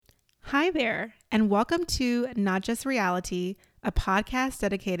Hi there, and welcome to Not Just Reality, a podcast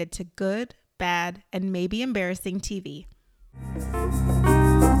dedicated to good, bad, and maybe embarrassing TV.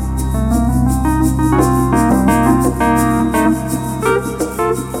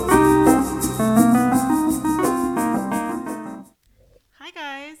 Hi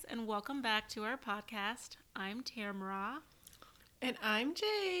guys, and welcome back to our podcast. I'm Tamara. And I'm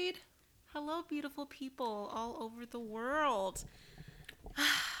Jade. Hello, beautiful people all over the world.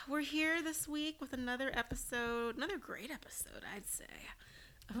 We're here this week with another episode, another great episode, I'd say,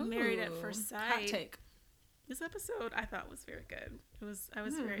 of Married at First Sight. Hot take. This episode I thought was very good. I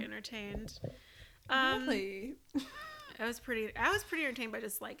was very entertained. Really? I was pretty entertained by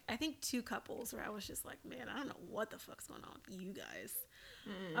just I think two couples where I was just like, man, I don't know what the fuck's going on with you guys.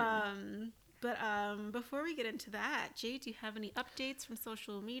 But before we get into that, Jade, do you have any updates from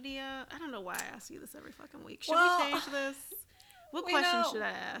social media? I don't know why I ask you this every fucking week. Should we change this? What question should I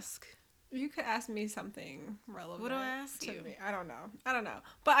ask? You could ask me something relevant. What do I ask you? Me. I don't know.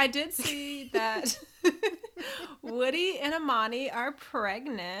 But I did see that Woody and Amani are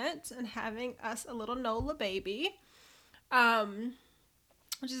pregnant and having us a little Nola baby,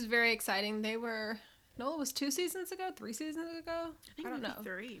 which is very exciting. Nola was 3 seasons ago. I don't know.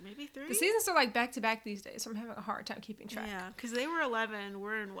 Maybe three. The seasons are like back to back these days, so I'm having a hard time keeping track. Yeah, because they were 11.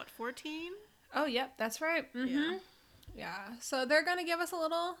 We're in what, 14? Oh, yep, that's right. Mm-hmm. Yeah, so they're gonna give us a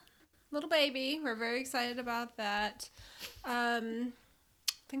little baby. We're very excited about that. I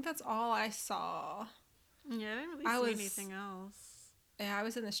think that's all I saw. Yeah, I didn't really see anything else. Yeah, I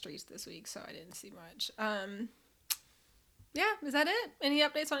was in the streets this week, so I didn't see much. Yeah, is that it? Any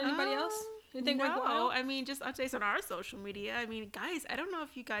updates on anybody else? Anything no, went wild? I mean, just updates on our social media. I mean, guys, I don't know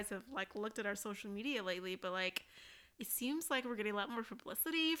if you guys have looked at our social media lately, but it seems like we're getting a lot more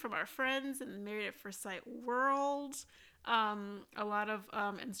publicity from our friends in the Married at First Sight world. A lot of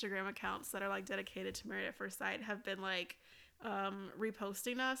Instagram accounts that are dedicated to Married at First Sight have been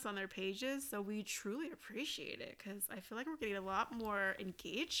reposting us on their pages, so we truly appreciate it because I feel like we're getting a lot more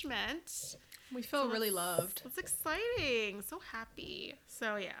engagement. We feel really loved. It's exciting. So happy.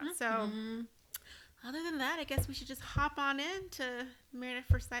 So yeah. So other than that, I guess we should just hop on in to Married at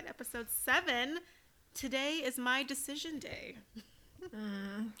First Sight episode 7. Today is my decision day.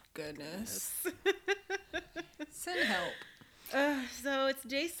 Goodness. Send help. So it's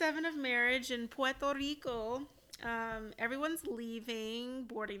day 7 of marriage in Puerto Rico. Everyone's leaving,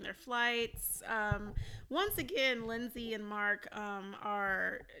 boarding their flights. Once again, Lindsay and Mark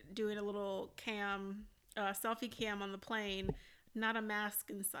are doing a little selfie cam on the plane, not a mask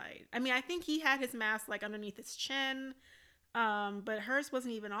in sight. I mean, I think he had his mask underneath his chin, but hers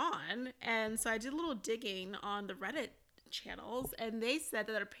wasn't even on. And so I did a little digging on the Reddit channels, and they said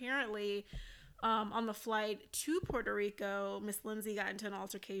that apparently on the flight to Puerto Rico, Miss Lindsay got into an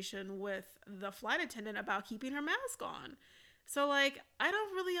altercation with the flight attendant about keeping her mask on. So I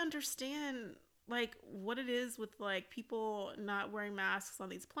don't really understand what it is with people not wearing masks on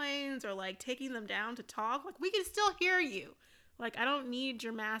these planes or taking them down to talk. We can still hear you. I don't need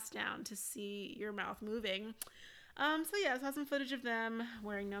your mask down to see your mouth moving. So yeah, I saw some footage of them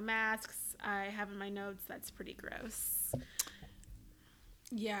wearing no masks. I have in my notes that's pretty gross.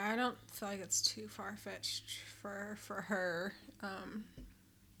 Yeah, I don't feel like it's too far-fetched for her.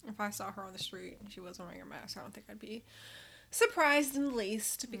 If I saw her on the street and she wasn't wearing her mask, I don't think I'd be surprised in the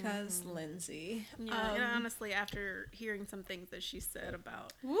least because Lindsay. Yeah, and honestly, after hearing some things that she said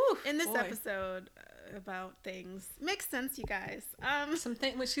about in this episode about things, makes sense, you guys.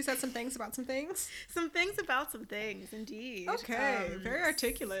 When she said some things about some things. Some things about some things, indeed. Okay, very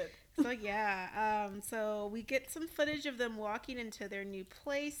articulate. So yeah, so we get some footage of them walking into their new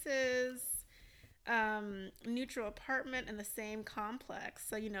places, neutral apartment in the same complex.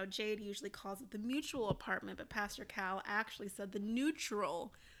 So, Jade usually calls it the mutual apartment, but Pastor Cal actually said the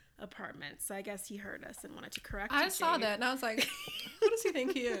neutral apartment. So I guess he heard us and wanted to correct us. I saw that and I was like, who does he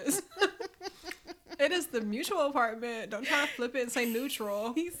think he is? It is the mutual apartment. Don't try to flip it and say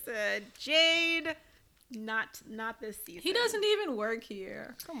neutral. He said, Jade, not this season. He doesn't even work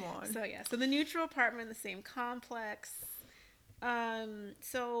here. Come on. So yeah, so the neutral apartment in the same complex.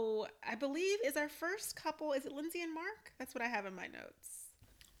 So I believe is our first couple. Is it Lindsay and Mark? That's what I have in my notes.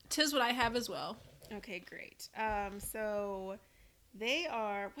 'Tis what I have as well. Okay, great. So they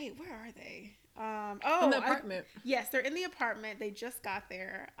are. Wait, where are they? In the apartment. Yes, they're in the apartment. They just got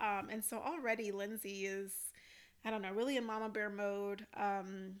there. And so already Lindsay is, I don't know, really in mama bear mode.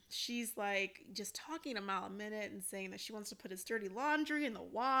 She's just talking a mile a minute and saying that she wants to put his dirty laundry in the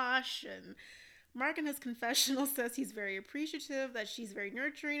wash. And Mark in his confessional says he's very appreciative, that she's very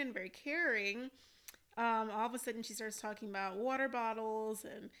nurturing and very caring. All of a sudden she starts talking about water bottles,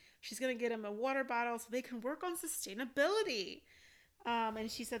 and she's going to get him a water bottle so they can work on sustainability. And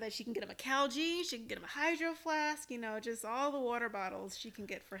she said that she can get him a Calgene, she can get him a hydro flask, just all the water bottles she can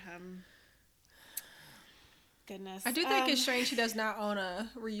get for him. Goodness. I do think it's strange she does not own a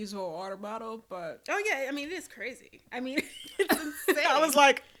reusable water bottle, but... Oh, yeah. I mean, it is crazy. I mean, it's insane. I was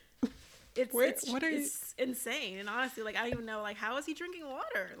like... It's insane. And honestly, like, I don't even know, like, how is he drinking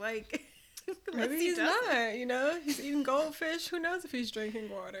water? Like... Maybe he's not, he's eating goldfish. Who knows if he's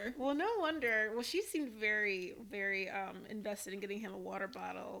drinking water? Well, no wonder. Well, she seemed very, very invested in getting him a water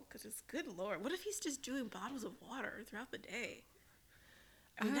bottle, because it's good Lord. What if he's just doing bottles of water throughout the day?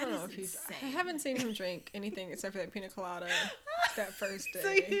 I don't know if he's... I haven't seen him drink anything except for that pina colada that first day. So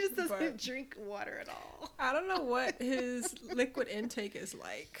he just doesn't drink water at all. I don't know what his liquid intake is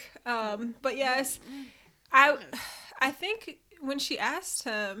like. But yes, I think... When she asked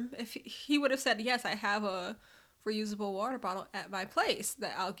him if he would have said, yes, I have a reusable water bottle at my place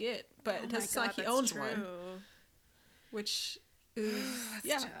that I'll get, but it doesn't sound like he owns one, which is,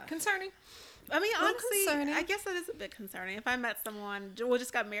 concerning. I mean, honestly, I guess that is a bit concerning. If I met someone,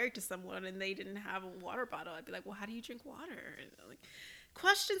 just got married to someone and they didn't have a water bottle, I'd be like, well, how do you drink water? Like,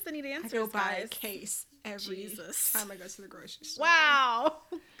 questions that need answers, I go buy guys. A case every time I go to the grocery store. Wow.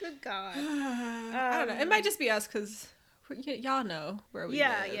 Good God. I don't know. It might just be us because... y'all know where we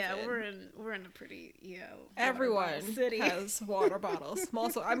live. Yeah, we're in a pretty everyone city. Has water bottles.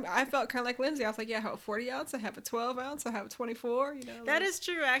 Also, I felt kind of like Lindsay. I was like, yeah, I have a 40 ounce, I have a 12 ounce, I have a 24. That is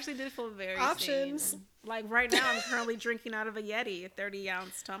true. I actually did feel very options. Sane. Like right now, I'm currently drinking out of a Yeti, a 30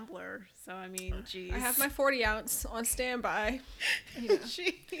 ounce tumbler. So I mean, geez. I have my 40 ounce on standby.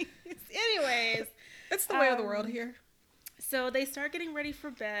 Jeez. Anyways, it's the way of the world here. So they start getting ready for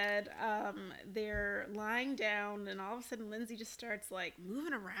bed. They're lying down, and all of a sudden, Lindsay just starts like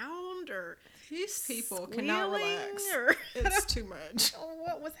moving around, or these people cannot relax. It's too much.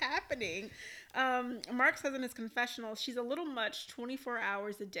 What was happening? Mark says in his confessional, she's a little much. 24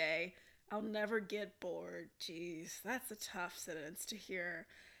 hours a day. I'll never get bored. Jeez, that's a tough sentence to hear.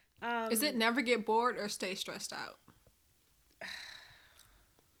 Is it never get bored or stay stressed out?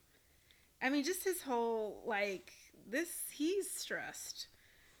 I mean, just his whole like. He's stressed.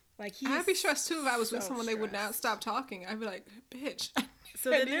 Like I'd be stressed too if I was with someone they would not stop talking. I'd be like, bitch. So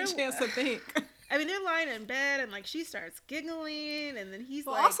then I need a chance to think. I mean, they're lying in bed and like she starts giggling, and then he's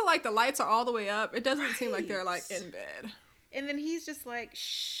also like the lights are all the way up. It doesn't seem like they're like in bed. And then he's just like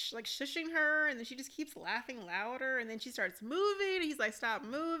shushing her, and then she just keeps laughing louder, and then she starts moving. And he's like, stop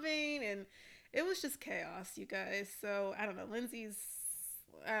moving, and it was just chaos, you guys. So I don't know. Lindsay's.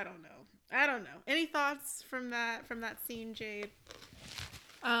 I don't know. Any thoughts from that scene, Jade?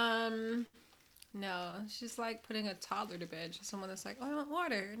 No. She's like putting a toddler to bed. She's someone that's like, oh, I want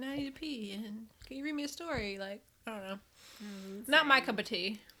water and I need to pee, and can you read me a story? Like, I don't know. Not my cup of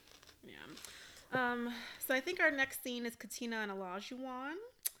tea. Yeah. So I think our next scene is Katina and Olajuwon.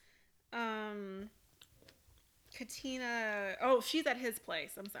 Katina. Oh, she's at his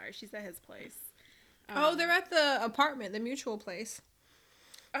place. I'm sorry. She's at his place. They're at the apartment, the mutual place.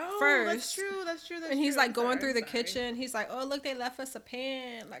 Oh, first. That's true. And he's like going through the kitchen. He's like, "Oh, look, they left us a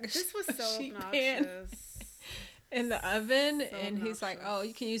pan, like this was so obnoxious in the oven." So and he's like, "Oh,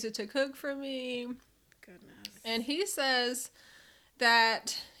 you can use it to cook for me." Goodness. And he says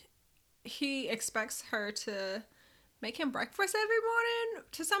that he expects her to make him breakfast every morning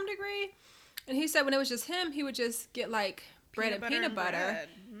to some degree. And he said when it was just him, he would just get like bread and peanut butter.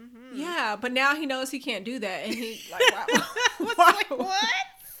 Mm-hmm. Yeah, but now he knows he can't do that, and he like, what?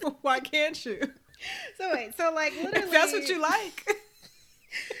 Why can't you? So wait, so like literally, if that's what you like.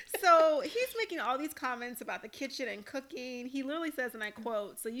 So he's making all these comments about the kitchen and cooking. He literally says, and I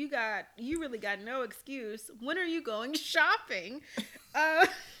quote, "So you really got no excuse. When are you going shopping?" And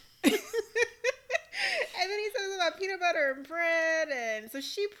then he says about peanut butter and bread, and so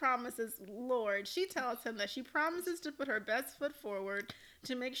she promises, she tells him that she promises to put her best foot forward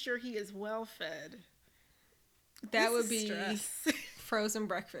to make sure he is well fed. That would be frozen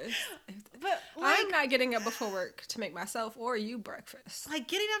breakfast. But I'm not getting up before work to make myself or you breakfast. Like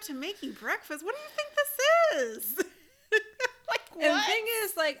getting up to make you breakfast? What do you think this is? Like what? And the thing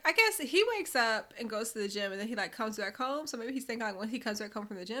is, like, I guess he wakes up and goes to the gym, and then he like comes back home. So maybe he's thinking like when he comes back home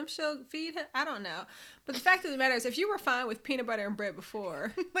from the gym, she'll feed him. I don't know. But the fact of the matter is, if you were fine with peanut butter and bread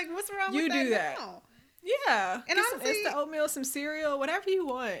before, like what's wrong with that? You do that. Now? Yeah. And Get some honestly- instant oatmeal, some cereal, whatever you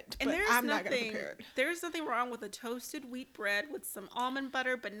want. And But there's I'm not gonna nothing. prepare it. There's nothing wrong with a toasted wheat bread with some almond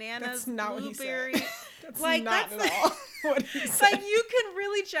butter, bananas, That's not what he blueberry. said. That's Like, not that's- at all what he said. Like you can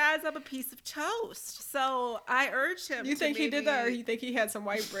really jazz up a piece of toast. So I urged him. You to think he did that, or maybe- you think he had some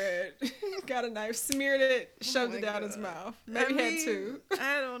white bread, got a knife, smeared it, shoved my it down his God. mouth? Maybe I had mean, two.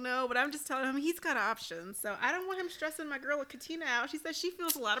 I don't know, but I'm just telling him he's got options. So I don't want him stressing my girl Katina out. She says she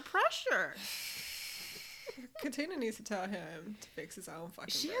feels a lot of pressure. Katina needs to tell him to fix his own fucking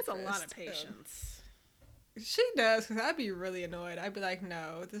She has a lot of breakfast. patience. She does, because I'd be really annoyed. I'd be like,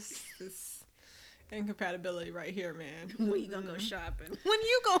 no, this incompatibility right here, man. When you gonna go shopping? When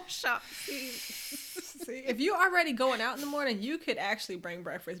you go shopping? See, if you already going out in the morning, you could actually bring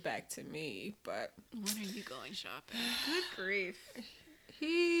breakfast back to me, but When are you going shopping? Good grief.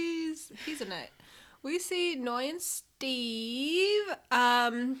 he's a nut. We see Noy and Steve.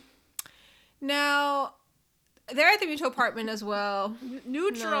 Now they're at the mutual apartment as well.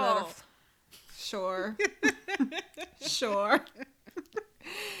 Neutral. No, sure. Sure.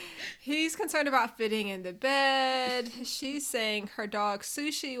 He's concerned about fitting in the bed. She's saying her dog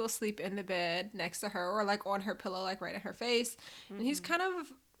Sushi will sleep in the bed next to her or like on her pillow, like right at her face. And he's kind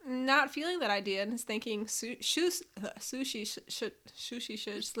of not feeling that idea and is thinking Sushi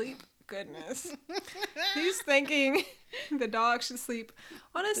should sleep. Goodness. He's thinking the dog should sleep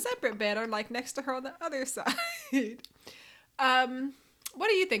on a separate bed or like next to her on the other side. What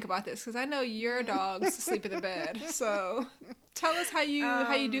do you think about this? Because I know your dogs sleep in the bed. So tell us how you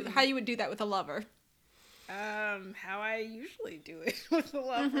would do that with a lover. How I usually do it with a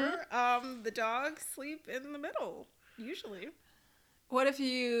lover. The dogs sleep in the middle, usually. What if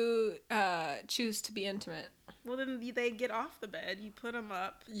you choose to be intimate? Well, then they get off the bed. You put them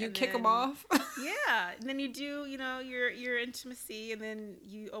up. You and kick them then- off? Yeah, and then you do, your intimacy, and then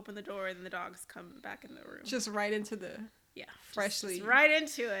you open the door, and the dogs come back in the room. Just right into the... Yeah, freshly- just right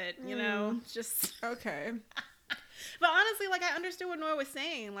into it. Just. Okay. But honestly, like I understood what Noah was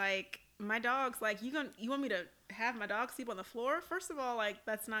saying. Like my dog's like you want me to have my dog sleep on the floor? First of all, like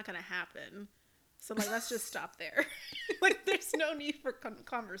that's not gonna happen. So like let's just stop there. Like there's no need for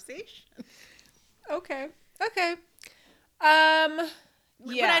conversation. Okay. Yeah. But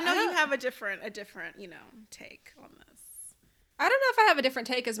I know you have a different take on this. I don't know if I have a different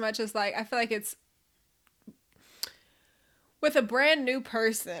take as much as like I feel like it's with a brand new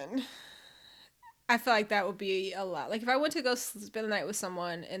person. I feel like that would be a lot. Like if I went to go spend the night with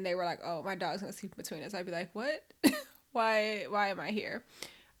someone and they were like, "Oh, my dog's gonna sleep between us," I'd be like, "What? Why am I here?"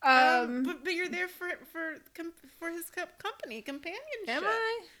 But you're there for his company, companionship. Am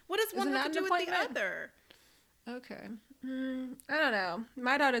I? What does Is one it have not to an do with the appointment? other? Okay. I don't know.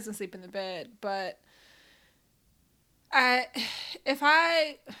 My dog doesn't sleep in the bed, but I feel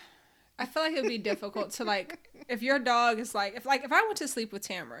like it would be difficult to like if your dog is like if I went to sleep with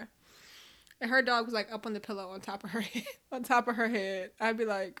Tamara and her dog was like up on the pillow on top of her head, I'd be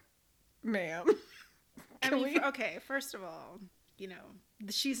like, "Ma'am." Okay, first of all,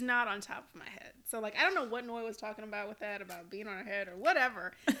 she's not on top of my head. So, like, I don't know what Noy was talking about with that, about being on her head or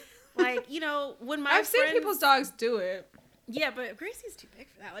whatever. Like, when my I've seen friends... people's dogs do it. Yeah, but Gracie's too big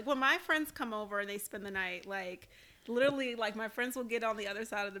for that. Like, when my friends come over and they spend the night, like, literally, like, my friends will get on the other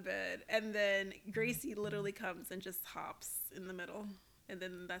side of the bed, and then Gracie literally comes and just hops in the middle. And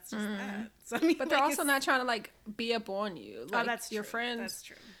then that's just that. So, I mean, But they're like, also not trying to like be up on you. Like, that's your true. friends. That's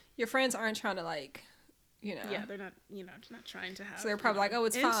true. Your friends aren't trying to like, Yeah, they're not, not trying to have... So they're probably like, "Oh,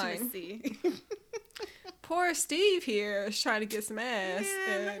 it's intimacy. fine." Poor Steve here is trying to get some ass.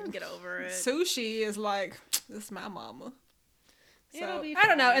 Yeah, let him and get over it. Sushi is like, "This is my mama." It'll So be I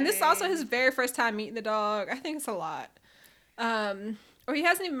don't know. And this is also fine. his very first time meeting the dog. I think it's a lot. Or he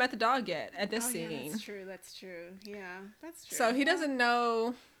hasn't even met the dog yet at this scene. Yeah, that's true. That's true. Yeah, that's true. So he doesn't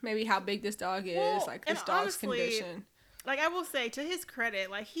know maybe how big this dog is, Well, like and this dog's honestly, condition. Like I will say, to his credit,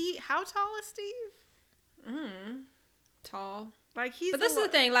 like how tall is Steve? Tall. Like he's. But this is the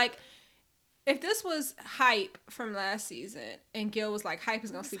thing, like, if this was Hype from last season and Gil was like, "Hype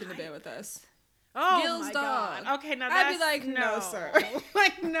is gonna sleep in the bed with us," Oh Gil's my dog. God. Okay, now I'd that's be like, "No, sir."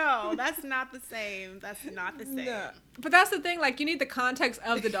 Like no, that's not the same. That's not the same. No. But that's the thing, like, you need the context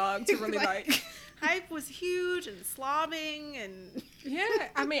of the dog to really like. Hype was huge and slobbing and. Yeah,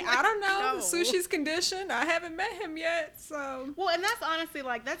 I mean, I don't know No. Sushi's condition. I haven't met him yet, so. Well, and that's honestly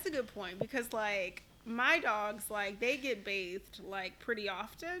like that's a good point because like my dogs like they get bathed like pretty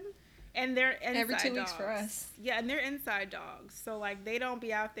often. And they're inside Every 2 weeks dogs. for us. Yeah, and they're inside dogs. So, like, they don't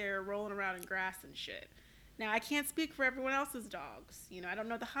be out there rolling around in grass and shit. Now, I can't speak for everyone else's dogs. I don't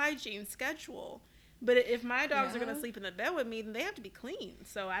know the hygiene schedule. But if my dogs are Yeah. gonna sleep in the bed with me, then they have to be clean.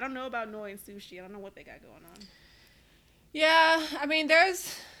 So I don't know about Noi and Sushi. I don't know what they got going on. Yeah, I mean,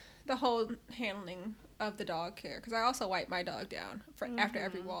 there's the whole handling of the dog care because I also wipe my dog down for after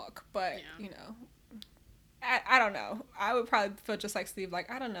every walk. But Yeah. you know, I don't know. I would probably feel just like Steve, like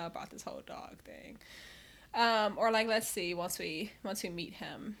I don't know about this whole dog thing. Or like let's see once we meet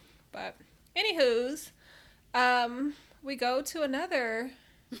him. But anywho's, we go to another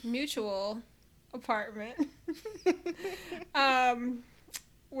mutual apartment.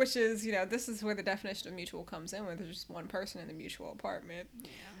 Which is, you know, this is where the definition of mutual comes in, where there's just one person in the mutual apartment. Yeah.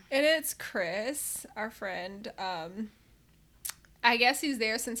 And it's Chris, our friend. I guess he's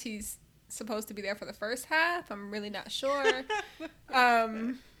there since he's supposed to be there for the first half. I'm really not sure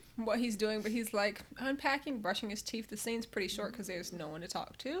what he's doing, but he's like unpacking, brushing his teeth. The scene's pretty short because there's no one to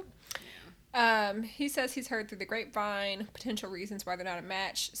talk to. He says he's heard through the grapevine potential reasons why they're not a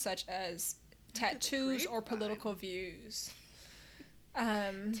match, such as tattoos or political views.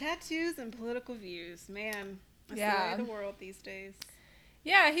 Tattoos and political views, man. That's the way of the world these days.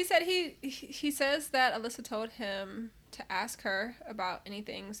 Yeah, he said he says that Alyssa told him to ask her about any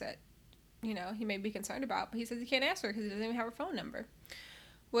things that, you know, he may be concerned about, but he says he can't ask her because he doesn't even have her phone number,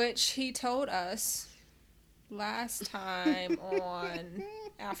 which he told us last time on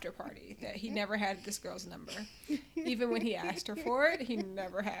After Party that he never had this girl's number. Even when he asked her for it, he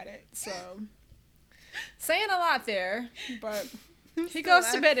never had it. So, saying a lot there, but he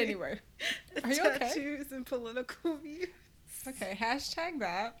goes to bed anyway. Are you okay? Tattoos and political views. Okay, hashtag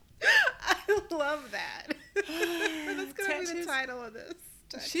that. I love that. That's going to be the title of this.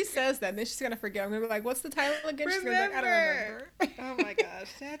 She says that, and then she's going to forget. I'm going to be like, what's the title again? She's going to be like, I don't remember. Oh my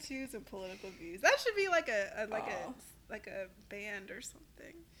gosh, tattoos and political views. That should be like a band or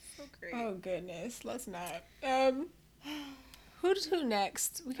something. So great. Oh goodness, let's not. Who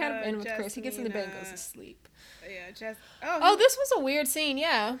next? We kind of end with Chris. He gets in the bed and goes to sleep. Yeah, Oh, this was a weird scene,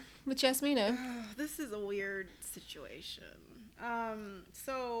 yeah, with Jasmina. Oh, this is a weird situation.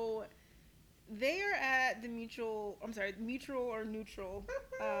 So they are at the mutual or neutral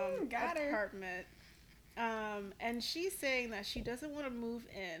apartment. And she's saying that she doesn't want to move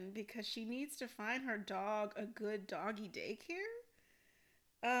in because she needs to find her dog a good doggy daycare.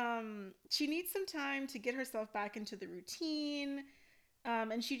 She needs some time to get herself back into the routine.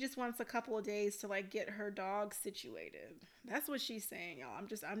 And she just wants a couple of days to like get her dog situated. That's what she's saying, y'all. I'm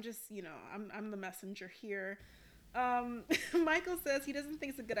just, you know, I'm the messenger here. Michael says he doesn't think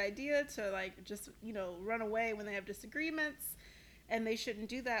it's a good idea to like just, you know, run away when they have disagreements, and they shouldn't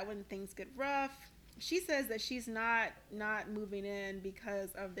do that when things get rough. She says that she's not moving in because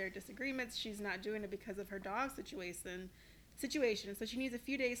of their disagreements. She's not doing it because of her dog situation. So she needs a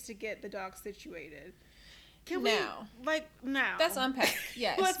few days to get the dog situated. Now? That's unpacked.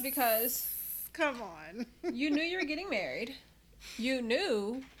 Yes, because come on. You knew you were getting married. You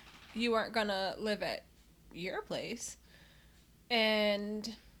knew you weren't gonna live at your place,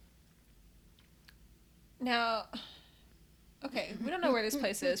 and now, okay, we don't know where this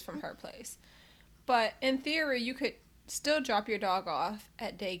place is from her place, but in theory, you could still drop your dog off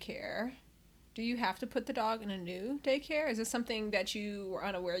at daycare. Do you have to put the dog in a new daycare? Is this something that you were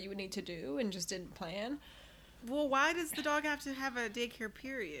unaware you would need to do and just didn't plan? Well, why does the dog have to have a daycare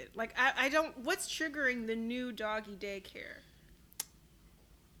period? Like, I don't... What's triggering the new doggy daycare?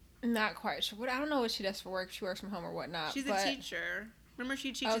 Not quite sure. I don't know what she does for work. She works from home or whatnot. She's a teacher. Remember,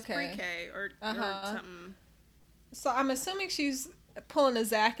 she teaches pre-K or something. So I'm assuming she's pulling a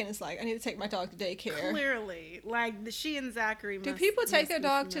Zach and it's like, I need to take my dog to daycare. Clearly. Like, she and Zachary Do people take their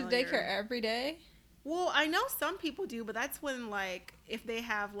dog to daycare every day? Well, I know some people do, but that's when, like, if they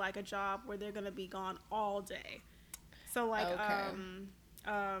have, like, a job where they're going to be gone all day. So, like, I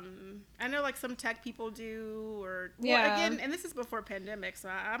know, like, some tech people do, or... Well, again, and this is before pandemic, so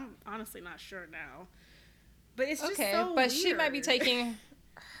I'm honestly not sure now. But it's just so but weird. She might be taking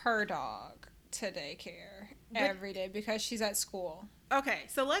her dog to daycare every day because she's at school. Okay,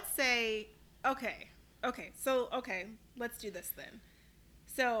 so let's say... Okay, let's do this then.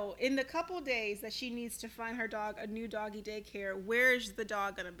 So, in the couple days that she needs to find her dog a new doggy daycare, where is the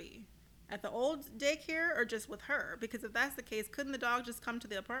dog going to be? At the old daycare or just with her? Because if that's the case, couldn't the dog just come to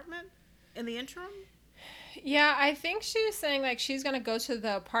the apartment in the interim? Yeah, I think she was saying, like, she's going to go to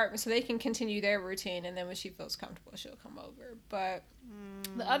the apartment so they can continue their routine, and then when she feels comfortable, she'll come over. But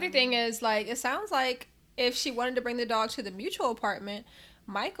the other thing is, like, it sounds like if she wanted to bring the dog to the mutual apartment,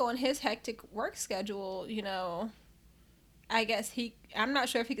 Michael and his hectic work schedule, you know... I guess I'm not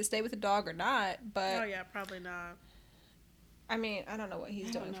sure if he could stay with the dog or not, but... Oh, yeah, probably not. I mean, I don't know what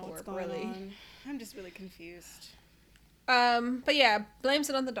he's doing for work, really. I'm just really confused. But yeah, blames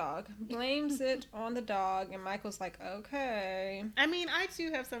it on the dog. Blames it on the dog, and Michael's like, okay. I mean, I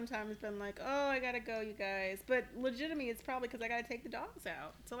too have sometimes been like, oh, I gotta go, you guys. But legitimately, it's probably because I gotta take the dogs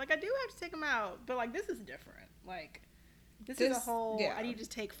out. So, like, I do have to take them out. But, like, this is different. Like, this is a whole, yeah. I need to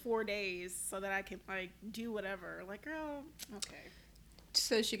take 4 days so that I can, like, do whatever. Like, girl, okay.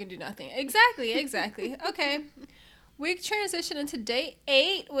 So she can do nothing. Exactly. Okay. We transition into day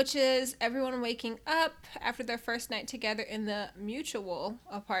 8, which is everyone waking up after their first night together in the mutual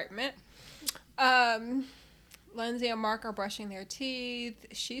apartment. Lindsay and Mark are brushing their teeth.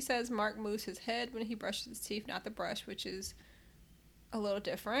 She says Mark moves his head when he brushes his teeth, not the brush, which is a little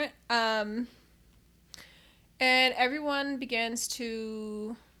different. And everyone begins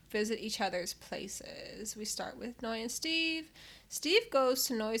to visit each other's places. We start with Noi and Steve. Steve goes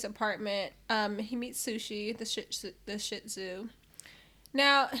to Noi's apartment. He meets Sushi, the Shih Tzu.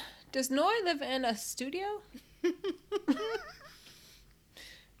 Now, does Noi live in a studio?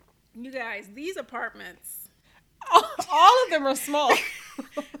 You guys, these apartments. All of them are small.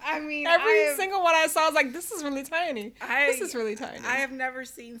 I mean, every single one I saw was like, this is really tiny. This is really tiny. I have never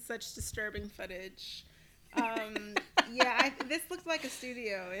seen such disturbing footage. This looks like a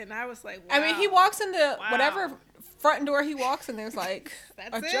studio, and I was like, wow. I mean, he walks in the whatever front door he walks in, there's like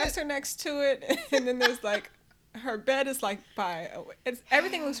a dresser next to it, and then there's like her bed is like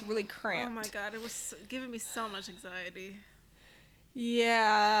everything looks really cramped. Oh my god, it was giving me so much anxiety.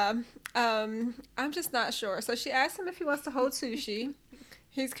 Yeah, I'm just not sure. So she asked him if he wants to hold Sushi.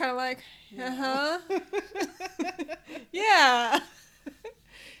 He's kind of like, yeah.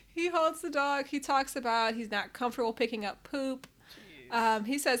 He holds the dog. He talks about he's not comfortable picking up poop.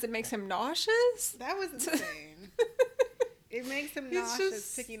 He says it makes him nauseous. That was insane. It makes him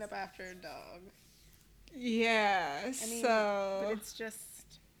nauseous picking up after a dog. Yeah, I mean, so... But it's just...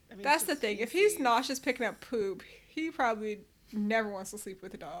 I mean, that's the thing. If he's nauseous picking up poop, he probably never wants to sleep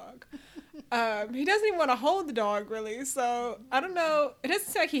with a dog. He doesn't even want to hold the dog, really. So, I don't know. It doesn't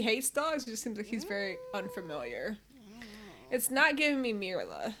seem like he hates dogs. It just seems like he's very unfamiliar. It's not giving me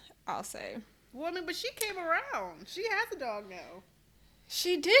Mirla, I'll say. Well, I mean, but she came around. She has a dog now.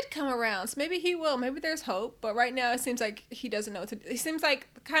 She did come around, so maybe he will. Maybe there's hope. But right now, it seems like he doesn't know what to do. He seems like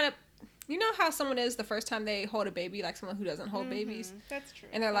kind of... You know how someone is the first time they hold a baby, like someone who doesn't hold babies? That's true.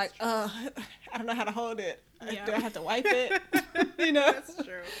 And they're That's like, I don't know how to hold it. Yeah. Do I have to wipe it? You know? That's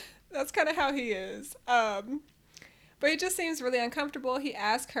true. That's kind of how he is. But he just seems really uncomfortable. He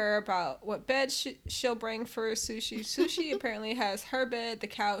asked her about what bed she'll bring for Sushi. Sushi apparently has her bed, the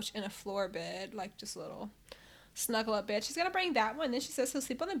couch, and a floor bed, like just a little snuggle up bed. She's going to bring that one. Then she says he'll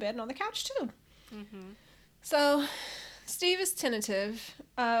sleep on the bed and on the couch too. Mm-hmm. So Steve is tentative,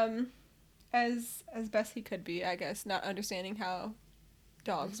 as best he could be, I guess, not understanding how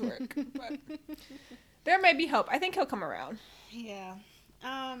dogs work. But there may be hope. I think he'll come around. Yeah.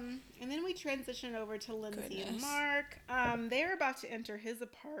 And then we transition over to Lindsay and Mark. They're about to enter his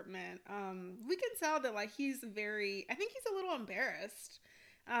apartment. We can tell that, like, I think he's a little embarrassed,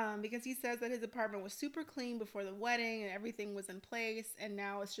 because he says that his apartment was super clean before the wedding and everything was in place, and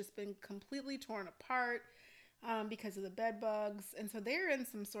now it's just been completely torn apart, because of the bed bugs. And so they're in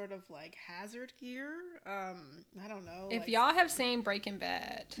some sort of, like, hazard gear. I don't know. If y'all have seen Breaking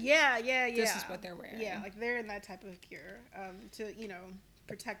Bad. Yeah. This is what they're wearing. Yeah, like, they're in that type of gear, to,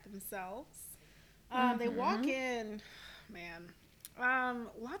 protect themselves. They walk in, man,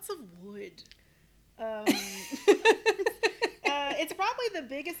 lots of wood. It's probably the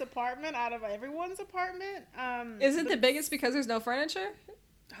biggest apartment out of everyone's apartment. Is it the biggest because there's no furniture?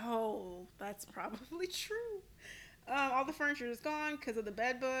 Oh, that's probably true. All the furniture is gone because of the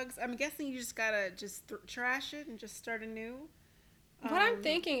bed bugs. I'm guessing you just gotta trash it and just start anew. What I'm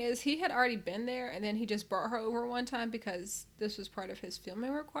thinking is he had already been there, and then he just brought her over one time because this was part of his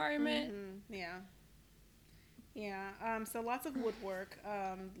filming requirement. Mm-hmm. Yeah. So lots of woodwork,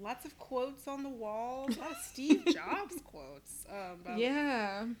 lots of quotes on the walls, a lot of Steve Jobs quotes. About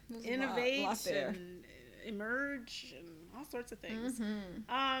innovate and emerge and all sorts of things.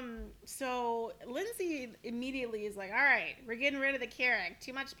 Mm-hmm. So Lindsay immediately is like, all right, we're getting rid of the Keurig.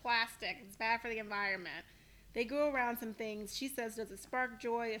 Too much plastic. It's bad for the environment. They go around some things. She says, does it spark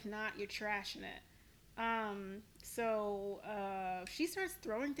joy? If not, you're trashing it. So she starts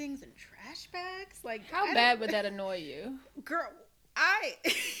throwing things in trash bags. Like, how bad would that annoy you? Girl,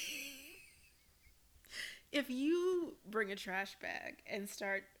 if you bring a trash bag and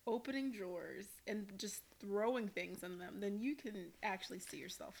start opening drawers and just throwing things in them, then you can actually see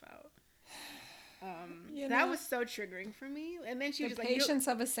yourself out. That was so triggering for me. And then she was like, patience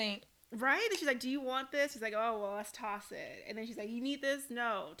of a saint. Right? And she's like, do you want this? She's like, oh, well, let's toss it. And then she's like, you need this?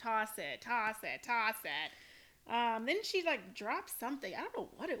 No, toss it. Then she like dropped something. I don't know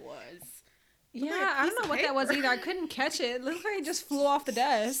what it was. Yeah, I don't know what that was either. I couldn't catch it. It looked like it just flew off the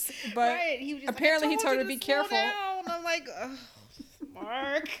desk. But right. He was just apparently like, he told her to be careful. Down. I'm like, oh,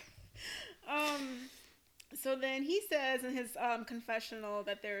 Mark. So then he says in his confessional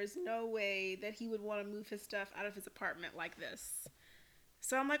that there is no way that he would want to move his stuff out of his apartment like this.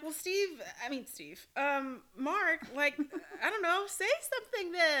 So I'm like, well, Mark, like, I don't know, say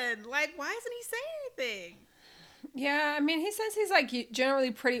something then. Like, why isn't he saying anything? Yeah, I mean, he says he's like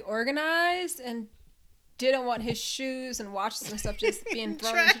generally pretty organized and didn't want his shoes and watches and stuff just being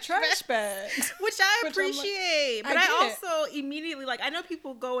thrown into trash bags. Which I appreciate. But I also immediately, like, I know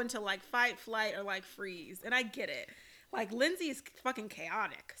people go into like fight, flight, or like freeze, and I get it. Like, Lindsay is fucking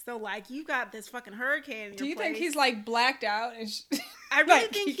chaotic. So, like, you got this fucking hurricane in your Do you place. think he's, like, blacked out? And I really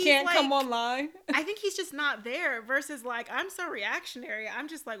like, think he can't come online? I think he's just not there versus, like, I'm so reactionary. I'm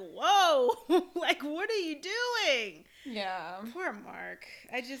just like, whoa. Like, what are you doing? Yeah. Poor Mark.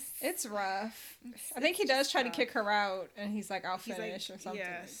 It's rough. I think he does try to kick her out, and he's like, I'll finish or something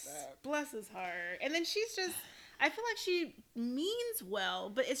like that. Bless his heart. And then she's just, I feel like she means well,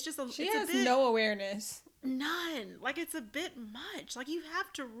 but it's just she has no awareness. None. Like, it's a bit much. Like, you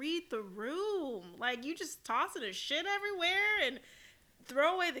have to read the room. Like, you just tossing a shit everywhere and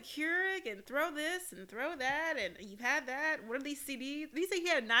throw away the Keurig and throw this and throw that, and you've had that. What are these CDs? Did he say he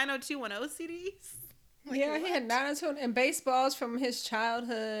had 90210 CDs? Like, yeah, what? He had 902 and baseballs from his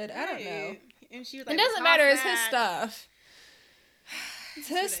childhood. Right. I don't know. And she was like, it doesn't matter. It's his stuff. It's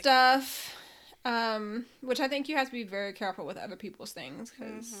his stuff. Which I think you have to be very careful with other people's things,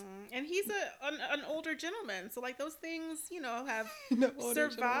 because and he's an older gentleman, so like those things, you know, have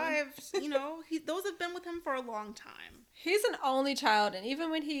survived. You know, those have been with him for a long time. He's an only child, and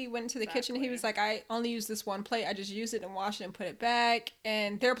even when he went to the kitchen, he was like, "I only use this one plate. I just use it and wash it and put it back."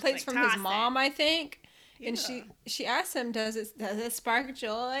 And they're plates like, from his mom, I think. Yeah. And she asked him, "Does it spark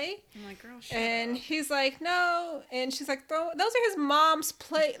joy?" I'm like, "Girl, shut and up." He's like, "No." And she's like, "Those are his mom's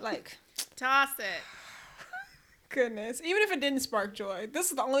plate, like." Toss it. Goodness. Even if it didn't spark joy, this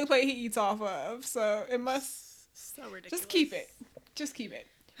is the only plate he eats off of, so it must. So ridiculous. Just keep it. Just keep it.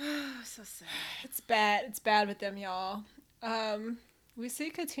 So sad. It's bad. It's bad with them, y'all. We see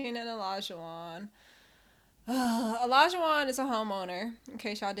Katina and Olajuwon. Olajuwon is a homeowner, in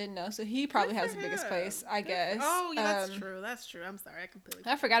case y'all didn't know, so he probably has the biggest place, I guess. Oh, yeah, that's true. That's true. I'm sorry.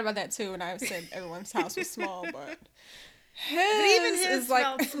 I forgot about that, too, when I said everyone's house was small, but... Even his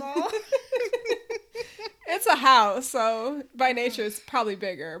felt small. It's a house, so by nature it's probably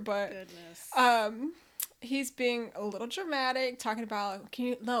bigger. But he's being a little dramatic, talking about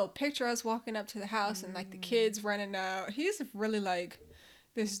picture us walking up to the house and like the kids running out. He's really like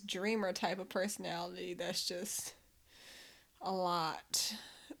this dreamer type of personality that's just a lot.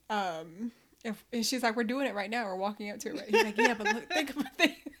 And she's like, we're doing it right now. We're walking up to it. Right. He's like, yeah, but look,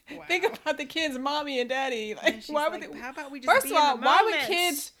 think about the kids, mommy and daddy. Like, why would they? How about we just first of all, why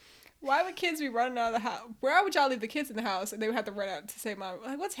would kids be running out of the house? Where would y'all leave the kids in the house and they would have to run out to say, "Mom"?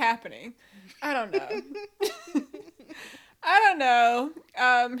 Like, what's happening? I don't know. I don't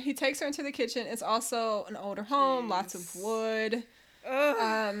know. He takes her into the kitchen. It's also an older home, lots of wood.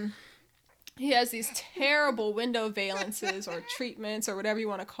 He has these terrible window valances or treatments or whatever you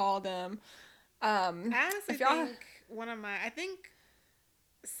want to call them. I honestly think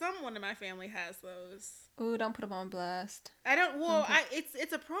someone in my family has those. Ooh, don't put them on blast. I don't. Well,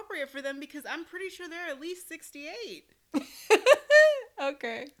 it's appropriate for them because I'm pretty sure they're at least 68.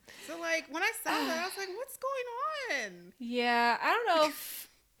 Okay. So like when I saw that, I was like, "What's going on?" Yeah, I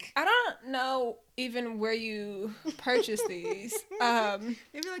don't know even where you purchase these.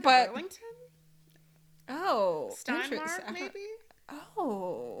 Maybe like a Burlington. Oh, Steinmark, maybe.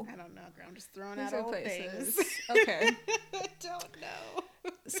 Oh, I don't know, girl. I'm just throwing out old things. Okay. I don't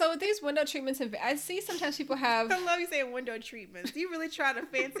know. So these window treatments, I see sometimes people have. I love you saying window treatments. You really try to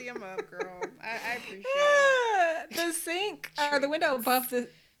fancy them up, girl. I appreciate it. The sink, or the window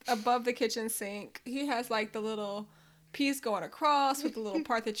above the kitchen sink. He has like the little piece going across with the little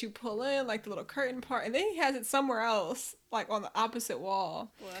part that you pull in, like the little curtain part, and then he has it somewhere else, like on the opposite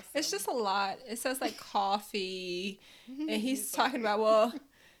wall. It's just a lot. It says like coffee, and he's talking about,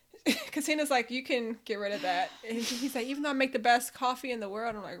 Katina's like, you can get rid of that. And he's like, even though I make the best coffee in the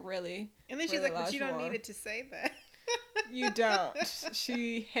world, I'm like, really? And then she's like, but you don't need it to say that. You don't.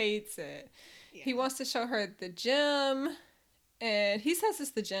 She hates it. Yeah. He wants to show her the gym. And he says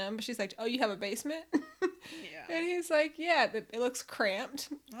it's the gym, but she's like, "Oh, you have a basement?" Yeah. And he's like, "Yeah, it looks cramped."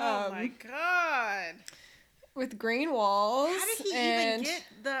 Oh my god! With green walls. How did he even get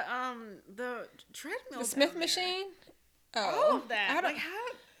the treadmill? The Smith machine. All of that. Like how?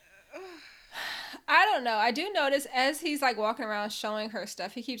 I don't know. I do notice as he's like walking around showing her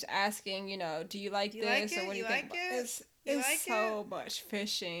stuff, he keeps asking, do you like You like this or it? what do You you think like about it? this? You It's like so much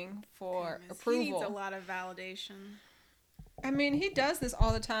fishing for Goodness, he needs a approval. lot of validation. I mean, he does this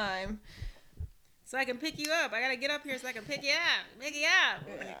all the time. So I can pick you up. I gotta get up here so I can pick you up. Pick you up.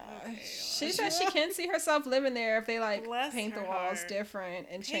 Yeah. Okay. She says she can't see herself living there if they like Bless paint the her walls heart. different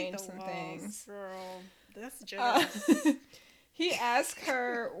and Paint change the some walls, things. girl. That's Uh, generous. he asked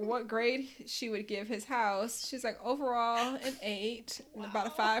her what grade she would give his house. She's like, overall, an 8, and about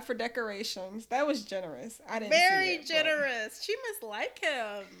a 5 for decorations. That was generous. I didn't see Very it, but generous. She must like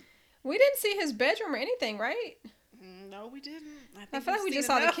him. we didn't see his bedroom or anything, right? No, we didn't. I feel like we just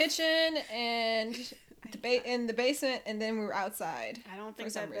saw the kitchen and in the basement, and then we were outside. I don't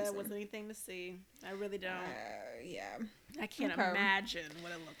think that was anything to see. I really don't. Yeah. I can't Okay. imagine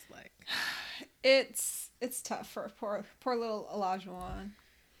what it looks like. It's tough for poor little Olajuwon.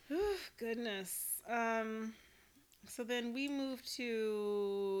 Goodness. So then we move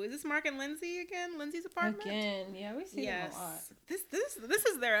to, is this Mark and Lindsay again? Lindsay's apartment? Again, yeah, we see them a lot. This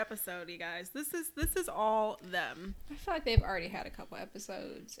is their episode, you guys. This is all them. I feel like they've already had a couple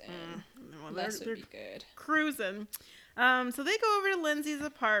episodes, and Well, less they're would be good. cruising. So they go over to Lindsay's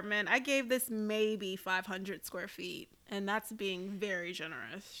apartment. I gave this maybe 500 square feet, and that's being very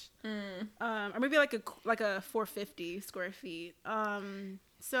generous. Or maybe like a 450 square feet.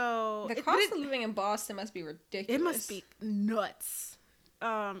 So The cost of living in Boston must be ridiculous. it must be nuts.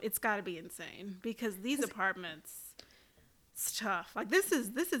 It's got to be insane because these apartments, it's tough. Like this is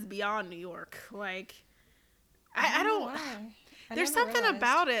beyond New York. Like I don't. Why. There's something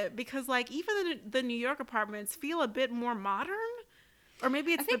about it because like even the New York apartments feel a bit more modern, or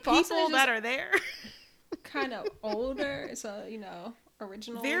maybe it's the think Boston people is that just- are there. kind of older. It's a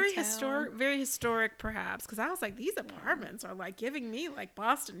original. Very town. very historic perhaps, because I was like, these apartments are like giving me like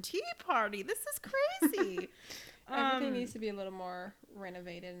Boston Tea Party. This is crazy. Everything needs to be a little more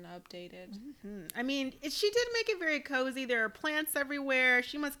renovated and updated. I mean, she did make it very cozy. There are plants everywhere.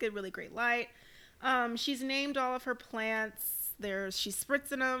 She must get really great light. She's named all of her plants. She's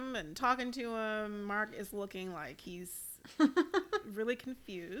spritzing them and talking to him. Mark is looking like he's really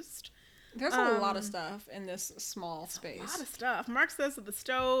confused. There's a lot of stuff in this small space. A lot of stuff. Mark says that the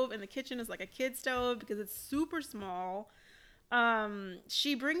stove in the kitchen is like a kid stove because it's super small.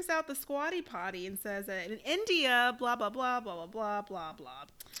 She brings out the squatty potty and says that in India, blah blah blah blah blah blah blah blah.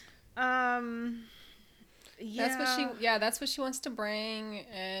 Yeah. That's what she wants to bring,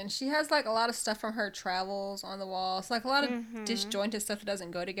 and she has like a lot of stuff from her travels on the walls, like a lot of disjointed stuff that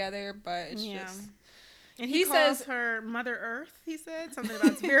doesn't go together, but it's just. And he calls her Mother Earth. He said something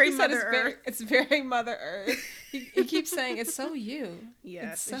about it's very Mother Earth. It's very Mother Earth. He keeps saying it's so you.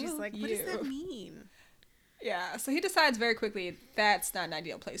 Yes, it's and she's so like, what does that mean? Yeah, so he decides very quickly that's not an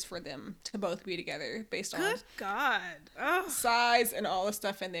ideal place for them to both be together based on Good God. Oh. size and all the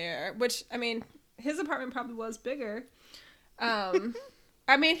stuff in there. Which, I mean, his apartment probably was bigger. I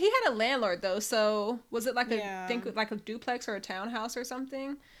mean, he had a landlord though, so was it like like a duplex or a townhouse or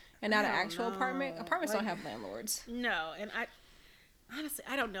something, and not an actual apartment? Apartments don't have landlords. No, and honestly,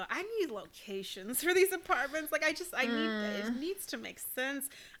 I don't know. I need locations for these apartments. Like, it needs to make sense.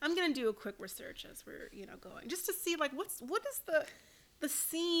 I'm gonna do a quick research as we're going, just to see like what is the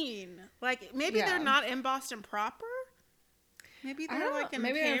scene. Like maybe they're not in Boston proper. Maybe they're like in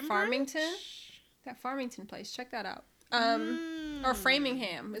they're in Cambridge? Farmington. That Farmington place, check that out. Or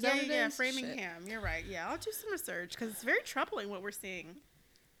Framingham. Is that what it is? Yeah, Framingham. You're right. Yeah, I'll do some research because it's very troubling what we're seeing.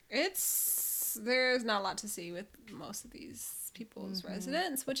 There's not a lot to see with most of these people's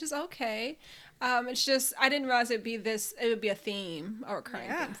residents, which is okay. It's just I didn't realize it would be a theme or a recurring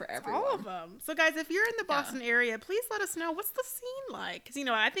theme for everyone. All of them. So guys, if you're in the Boston area, please let us know what's the scene like. Because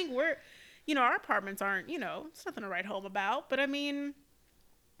I think we're, our apartments aren't, it's nothing to write home about. But I mean,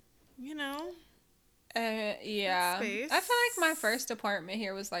 yeah. space. I feel like my first apartment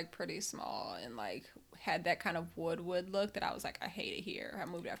here was like pretty small and like had that kind of wood look that I was like, I hate it here. I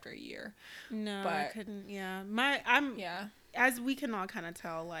moved after a year. No, but I couldn't. Yeah, as we can all kind of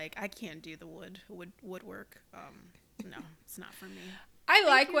tell, like I can't do the woodwork. No, it's not for me. I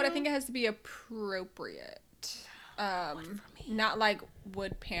like wood. I think it has to be appropriate. Not like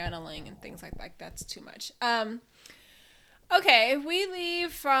wood paneling and things like that. That's too much. Okay, we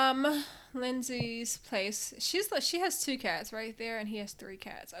leave from Lindsay's place. She has 2 cats right there, and he has 3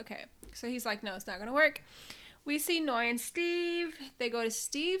 cats. Okay, so he's like, no, it's not gonna work. We see Noi and Steve. They go to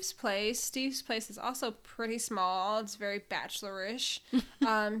Steve's place. Steve's place is also pretty small. It's very bachelorish.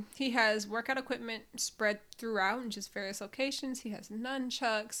 He has workout equipment spread throughout in just various locations. He has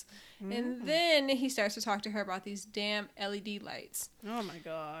nunchucks. And then he starts to talk to her about these damn LED lights. Oh my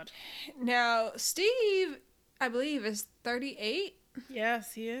God. Now, Steve, I believe, is 38.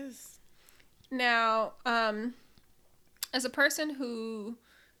 Yes, he is. Now, as a person who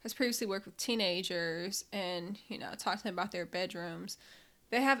has previously worked with teenagers and, talked to them about their bedrooms,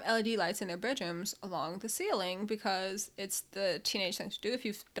 they have LED lights in their bedrooms along the ceiling because it's the teenage thing to do. If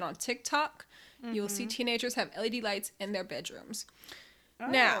you've been on TikTok, you will see teenagers have LED lights in their bedrooms. Oh,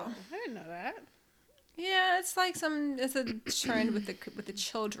 Now, I didn't know that. yeah, it's like it's a trend with the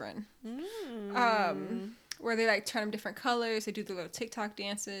children. Where they like turn them different colors, they do the little TikTok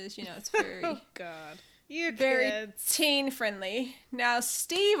dances, it's very Oh God. You very kids. teen friendly. Now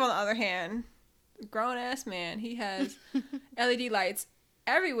Steve, on the other hand, grown ass man, he has LED lights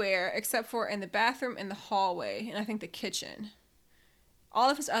everywhere except for in the bathroom, in the hallway, and I think the kitchen. All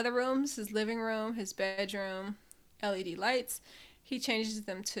of his other rooms, his living room, his bedroom, LED lights. He changes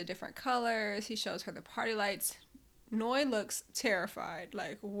them to different colors. He shows her the party lights. Noi looks terrified,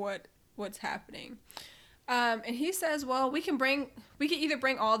 like what's happening. And he says, well, we can either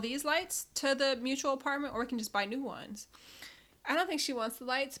bring all these lights to the mutual apartment or we can just buy new ones. I don't think she wants the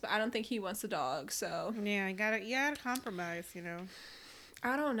lights, but I don't think he wants the dog, so. Yeah, you gotta compromise,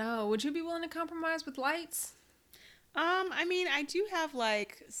 I don't know. Would you be willing to compromise with lights? I mean, I do have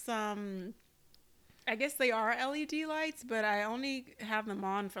like some, I guess they are LED lights, but I only have them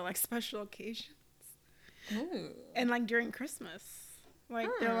on for like special occasions. Ooh. And like during Christmas. Like,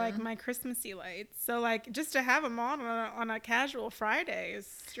 they're like my Christmassy lights. So, like, just to have them on a casual Friday is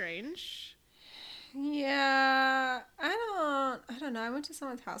strange. Yeah, I don't know. I went to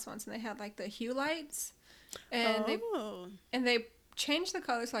someone's house once and they had like the hue lights, and they changed the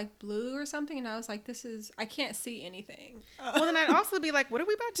colors like blue or something, and I was like, I can't see anything. Well, then I'd also be like, what are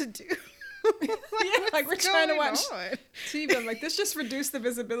we about to do? like we're trying to watch TV. I'm like, this just reduced the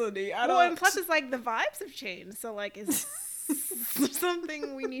visibility. And plus it's like the vibes have changed. So, like, is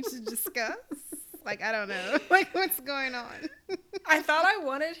something we need to discuss? Like, I don't know. Like, what's going on? I thought I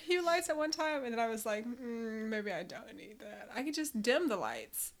wanted hue lights at one time, and then I was like, maybe I don't need that. I could just dim the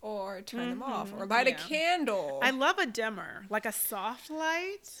lights or turn them off or light a candle. I love a dimmer, like a soft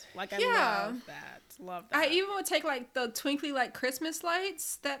light. Like, I love that. Love that. I even would take like the twinkly like Christmas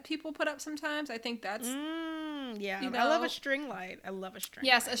lights that people put up sometimes. I think that's yeah. I love a string light.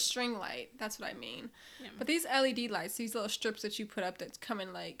 Yes, a string light. That's what I mean. Yeah. But these LED lights, these little strips that you put up that's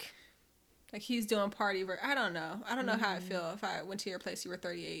coming like he's doing party work. I don't know. I don't know how I feel if I went to your place, you were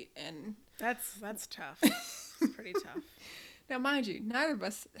 38 and that's tough. It's pretty tough. Now, mind you, neither of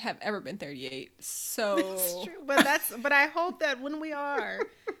us have ever been 38, so that's true. But I hope that when we are,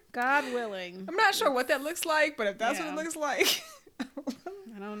 God willing. I'm not sure what that looks like, but if that's what it looks like.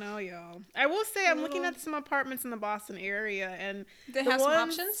 I don't know, y'all. I will say I'm looking at some apartments in the Boston area, and they have some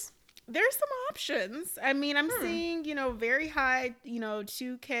options. There's some options. I mean, I'm seeing, very high,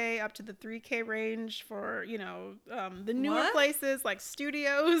 2K up to the 3K range for, the newer places like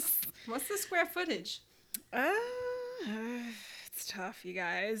studios. What's the square footage? It's tough, you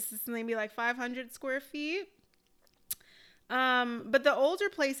guys. It's maybe like 500 square feet. But the older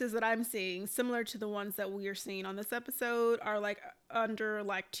places that I'm seeing, similar to the ones that we are seeing on this episode, are like under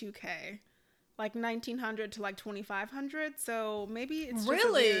like 2K. Like 1,900 to like 2,500. So maybe it's just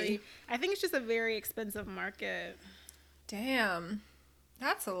I think it's just a very expensive market. Damn.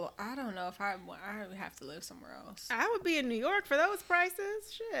 That's I don't know if I would have to live somewhere else. I would be in New York for those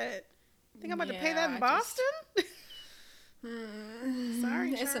prices. Shit. Think I'm about to pay that in Boston?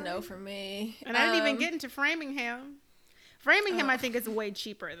 Sorry, it's a no for me. And I didn't even get into Framingham. Framingham, I think, is way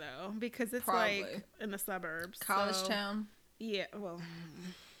cheaper, though, because it's like in the suburbs. College town? Yeah, well...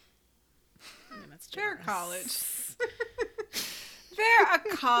 They're college. They're a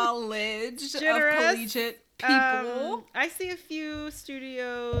college of collegiate people. I see a few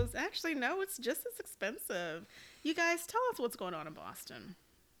studios. Actually, no, it's just as expensive. You guys, tell us what's going on in Boston.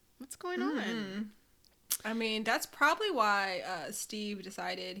 What's going on? I mean, that's probably why Steve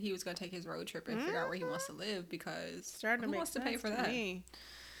decided he was going to take his road trip and figure out where he wants to live, because who wants to pay for that?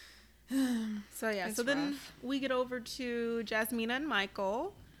 So, yeah. So then we get over to Jasmina and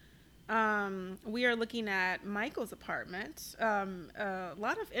Michael. We are looking at Michael's apartment. A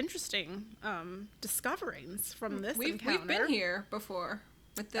lot of interesting discoverings from this encounter. We've been here before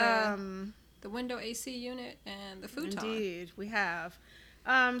with the window AC unit and the futon. Indeed, we have.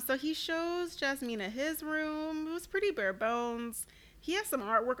 So he shows Jasmina his room. It was pretty bare bones. He has some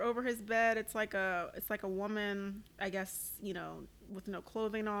artwork over his bed. It's like a woman, I guess, with no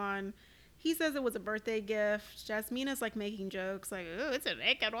clothing on. He says it was a birthday gift. Jasmina's like making jokes like, "Oh, it's a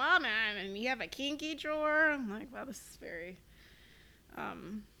naked woman and you have a kinky drawer." I'm like, "Wow, this is very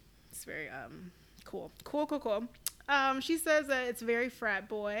it's very cool. Cool. She says that it's very frat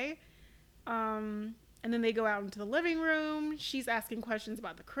boy. And then they go out into the living room. She's asking questions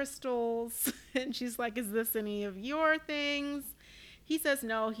about the crystals. And she's like, "Is this any of your things?" He says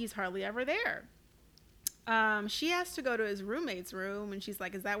no, he's hardly ever there. She has to go to his roommate's room, and she's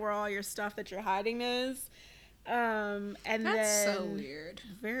like, "Is that where all your stuff that you're hiding is?" And That's then, so weird.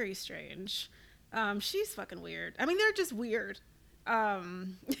 very strange. She's fucking weird. I mean, they're just weird.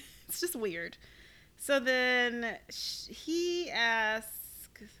 It's just weird. So then he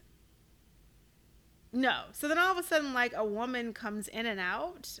asks, no. So then all of a sudden, like, a woman comes in and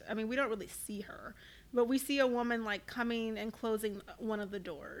out. I mean, we don't really see her, but we see a woman like coming and closing one of the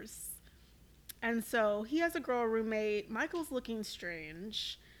doors. And so he has a girl roommate. Michael's looking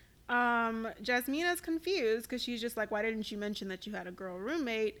strange. Jasmina's confused because she's just like, "Why didn't you mention that you had a girl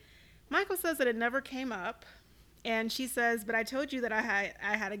roommate?" Michael says that it never came up. And she says, "But I told you that I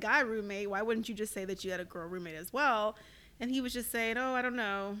had a guy roommate. Why wouldn't you just say that you had a girl roommate as well?" And he was just saying, "Oh, I don't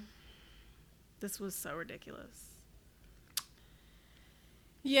know." This was so ridiculous.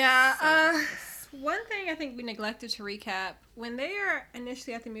 Yeah. One thing I think we neglected to recap, when they are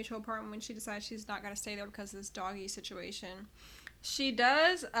initially at the mutual apartment, when she decides she's not going to stay there because of this doggy situation, she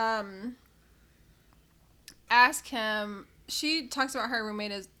does ask him. She talks about her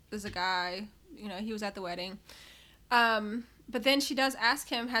roommate as a guy. He was at the wedding. But then she does ask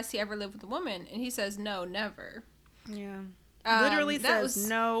him, has he ever lived with a woman? And he says, no, never. Yeah. Literally says,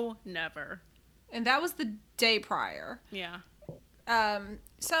 no, never. And that was the day prior. Yeah.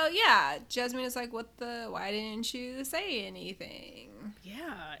 So yeah, Jasmine is like, why didn't you say anything?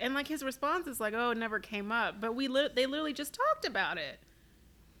 Yeah. And like his response is like, "Oh, it never came up." But they literally just talked about it.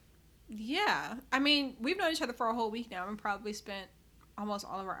 Yeah. I mean, we've known each other for a whole week now and probably spent almost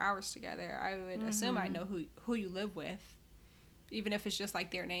all of our hours together. I would assume I know who you live with. Even if it's just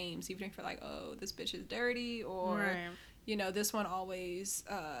like their names, even if you're like, "Oh, this bitch is dirty," or right. This one always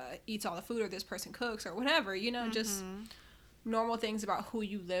eats all the food, or this person cooks, or whatever, just normal things about who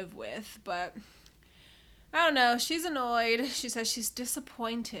you live with. But I don't know, she's annoyed. She says she's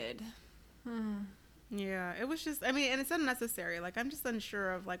disappointed. Yeah, it was just, I mean, and it's unnecessary. Like, I'm just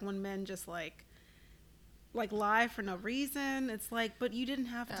unsure of like when men just like lie for no reason. It's like, but you didn't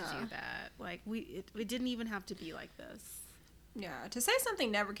have to do that. Like, it didn't even have to be like this. Yeah, to say something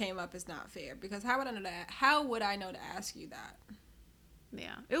never came up is not fair, because how would I know that? How would I know to ask you that?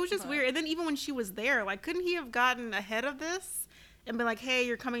 Yeah, it was just weird. And then even when she was there, like, couldn't he have gotten ahead of this and been like, "Hey,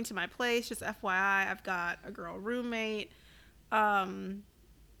 you're coming to my place, just FYI, I've got a girl roommate."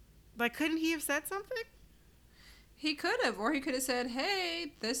 Like, couldn't he have said something? He could have, or he could have said,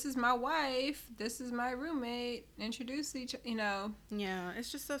 "Hey, this is my wife, this is my roommate, introduce each," Yeah,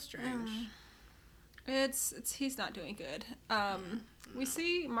 it's just so strange. It's he's not doing good. We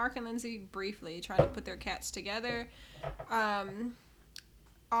see Mark and Lindsay briefly trying to put their cats together.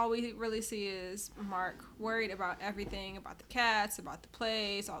 All we really see is Mark worried about everything, about the cats, about the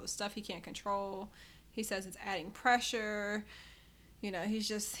place, all the stuff he can't control. He says it's adding pressure.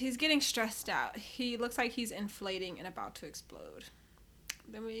 He's getting stressed out. He looks like he's inflating and about to explode.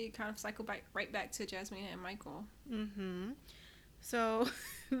 Then we kind of cycle right back to Jasmine and Michael. So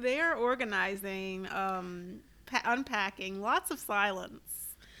they are organizing, unpacking, lots of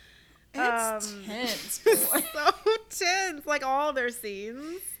silence. It's tense, boy. So tense, like all their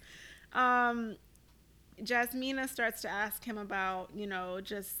scenes. Jasmina starts to ask him about,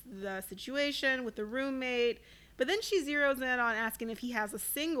 just the situation with the roommate. But then she zeroes in on asking if he has a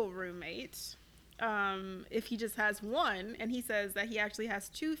single roommate, if he just has one. And he says that he actually has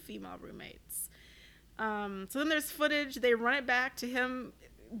 2 female roommates. So then there's footage. They run it back to him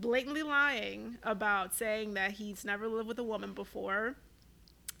blatantly lying about saying that he's never lived with a woman before.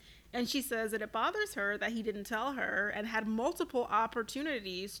 And she says that it bothers her that he didn't tell her and had multiple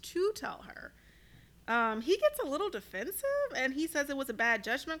opportunities to tell her. He gets a little defensive and he says it was a bad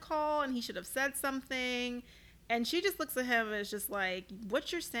judgment call and he should have said something. And she just looks at him and is just like,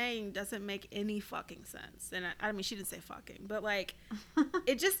 "What you're saying doesn't make any fucking sense." And I mean, she didn't say fucking, but like,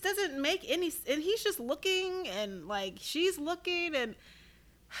 it just doesn't make any, and he's just looking and like, she's looking, and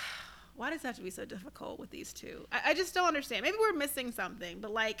why does it have to be so difficult with these two? I just don't understand. Maybe we're missing something,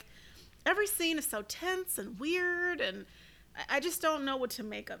 but like, every scene is so tense and weird, and I just don't know what to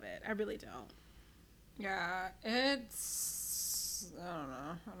make of it. I really don't. Yeah, I don't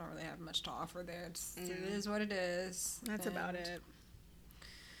know. I don't really have much to offer there. It is what it is. That's about it.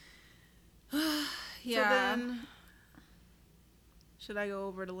 So then, should I go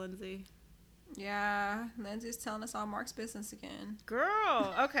over to Lindsay? Yeah, Lindsay's telling us all Mark's business again.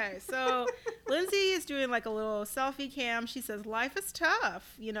 Girl, okay, so Lindsay is doing like a little selfie cam. She says life is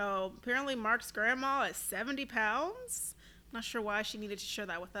tough. You know, apparently Mark's grandma is 70 pounds. Not sure why she needed to share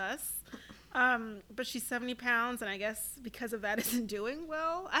that with us. But she's 70 pounds, and I guess because of that isn't doing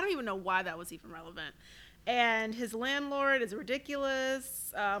well. I don't even know why that was even relevant. And his landlord is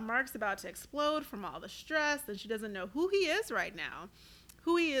ridiculous. Mark's about to explode from all the stress, and she doesn't know who he is right now.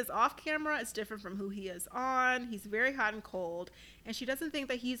 Who he is off camera is different from who he is on. He's very hot and cold, and she doesn't think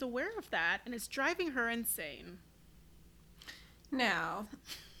that he's aware of that, and it's driving her insane. Now,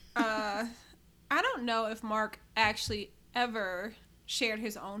 I don't know if Mark actually ever shared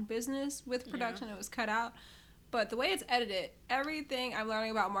his own business with production. It was cut out. But the way it's edited, everything I'm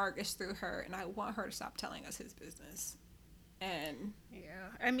learning about Mark is through her, and I want her to stop telling us his business. And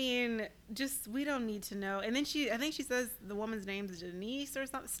I mean, just we don't need to know. And then I think she says the woman's name is Denise or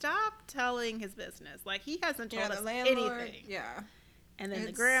something. Stop telling his business. Like, he hasn't told us anything. Yeah. And then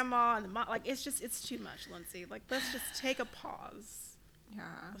the grandma and the mom, like, it's too much, Lindsay. Like, let's just take a pause. Yeah.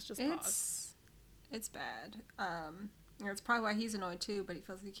 Let's just pause. It's bad. It's probably why he's annoyed too, but he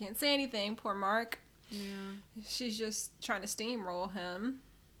feels like he can't say anything. Poor Mark. Yeah. She's just trying to steamroll him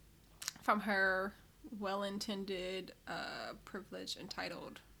from her well-intended, privileged,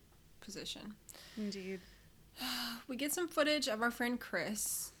 entitled position. Indeed. We get some footage of our friend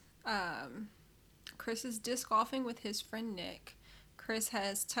Chris. Chris is disc golfing with his friend Nick. Chris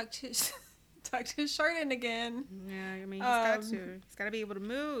has tucked his shirt in again. Yeah, I mean, he's got to. He's got to be able to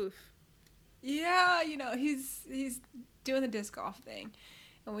move. Yeah, you know, he's doing the disc golf thing.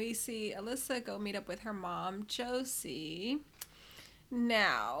 And we see Alyssa go meet up with her mom, Josie.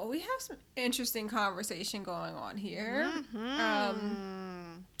 Now, we have some interesting conversation going on here.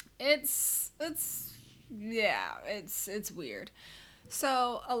 Mm-hmm. It's weird.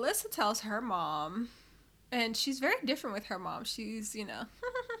 So, Alyssa tells her mom, and she's very different with her mom. She's, you know,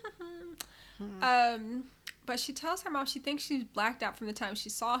 but she tells her mom she thinks she's blacked out from the time she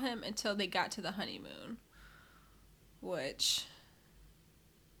saw him until they got to the honeymoon, which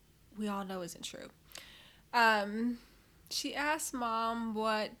we all know isn't true. She asked Mom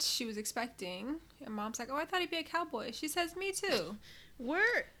what she was expecting, and Mom's like, oh, I thought he'd be a cowboy. She says, me too.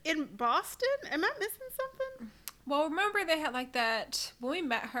 We're in Boston? Am I missing something? Well, remember they had like that, when we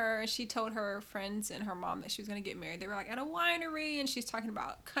met her, and she told her friends and her mom that she was going to get married. They were like at a winery, and she's talking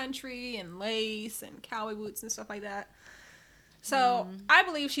about country and lace and cowboy boots and stuff like that. So I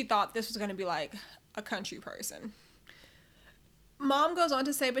believe she thought this was going to be like a country person. Mom goes on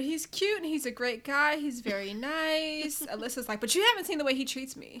to say, but he's cute and he's a great guy. He's very nice. Alyssa's like, but you haven't seen the way he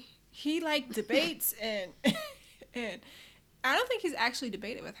treats me. He like debates and I don't think he's actually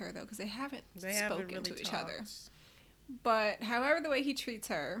debated with her though, because they haven't spoken really to each other. But however, the way he treats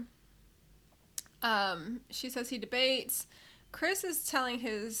her, she says he debates. Chris is telling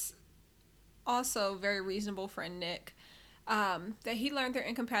his also very reasonable friend Nick that he learned they're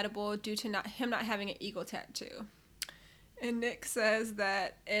incompatible due to him not having an eagle tattoo. And Nick says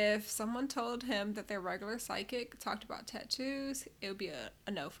that if someone told him that their regular psychic talked about tattoos, it would be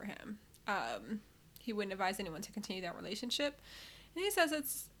a no for him. He wouldn't advise anyone to continue that relationship. And he says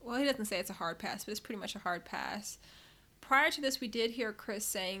he doesn't say it's a hard pass, but it's pretty much a hard pass. Prior to this, we did hear Chris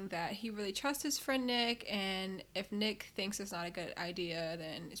saying that he really trusts his friend Nick, and if Nick thinks it's not a good idea,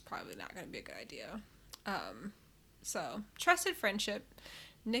 then it's probably not going to be a good idea. So, trusted friendship.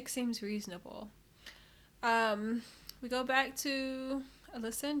 Nick seems reasonable. We go back to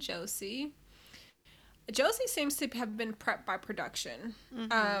Alyssa and Josie. Josie seems to have been prepped by production.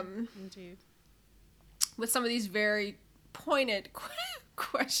 Indeed. With some of these very pointed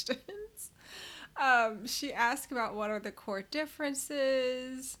questions. She asked about what are the core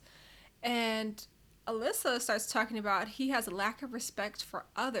differences. And Alyssa starts talking about he has a lack of respect for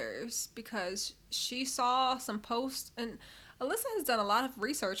others because she saw some posts, and Alyssa has done a lot of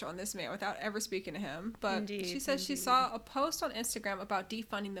research on this man without ever speaking to him, but she says she saw a post on Instagram about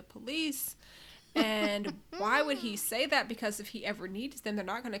defunding the police, and why would he say that? Because if he ever needs them, they're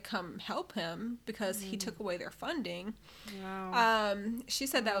not going to come help him because he took away their funding. Wow. She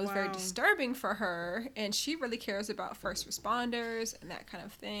said that was very disturbing for her, and she really cares about first responders and that kind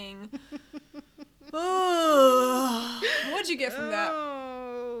of thing. What'd you get from that?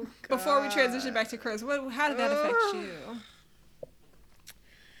 Oh, before we transition back to Chris, how did that affect you?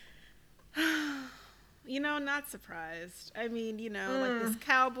 You know, not surprised. I mean, you know, like this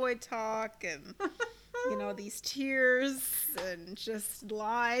cowboy talk and, you know, these tears and just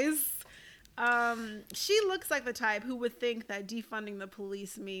lies. She looks like the type who would think that defunding the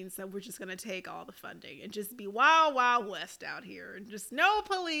police means that we're just going to take all the funding and just be wild, wild west out here and just no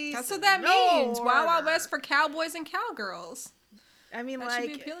police. That's what that means. Wild, wild west for cowboys and cowgirls. I mean, that should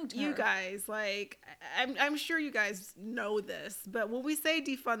be appealing to you her. guys, I'm sure you guys know this, but when we say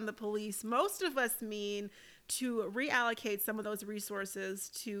defund the police, most of us mean to reallocate some of those resources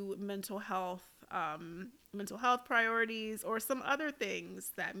to mental health priorities or some other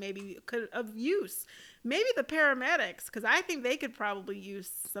things that maybe could of use. Maybe the paramedics, because I think they could probably use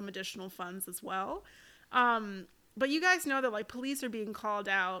some additional funds as well. But you guys know that police are being called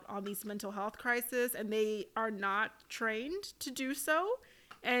out on these mental health crises and they are not trained to do so.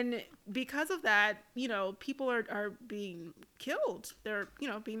 And because of that, people are being killed. They're,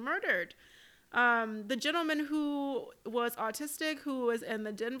 being murdered. The gentleman who was autistic, who was in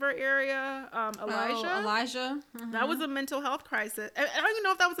the Denver area, Elijah. Mm-hmm. That was a mental health crisis. I don't even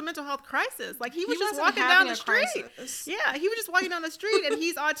know if that was a mental health crisis. He was just walking down the street. Crisis. Yeah, he was just walking down the street and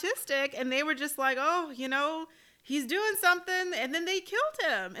he's autistic and they were just like, oh, he's doing something, and then they killed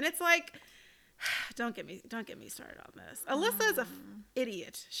him. And it's don't get me started on this. Alyssa is an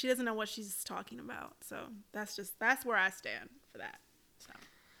idiot. She doesn't know what she's talking about. So that's where I stand for that. So.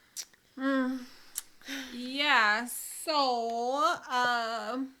 Yeah.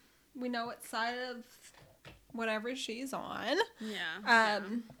 So we know what side of whatever she's on. Yeah.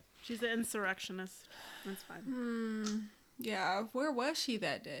 She's an insurrectionist. That's fine. Yeah. Where was she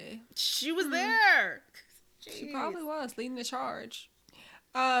that day? She was there. Jeez. She probably was leading the charge.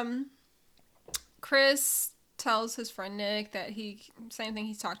 Chris tells his friend Nick that same thing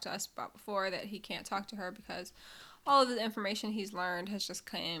he's talked to us about before, that he can't talk to her because all of the information he's learned has just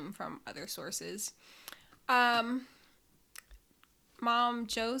come from other sources. Mom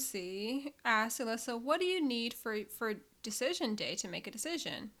Josie asks Alyssa, what do you need for decision day to make a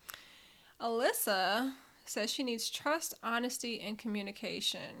decision? Alyssa says she needs trust, honesty, and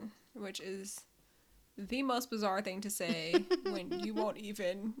communication, which is the most bizarre thing to say when you won't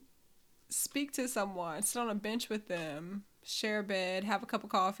even speak to someone, sit on a bench with them, share a bed, have a cup of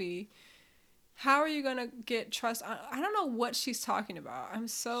coffee. How are you going to get trust? I don't know what she's talking about.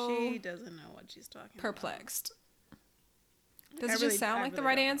 She doesn't know what she's talking perplexed. About. Does it just sound like the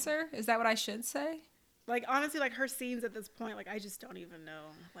right answer? Is that what I should say? Honestly, her scenes at this point, I just don't even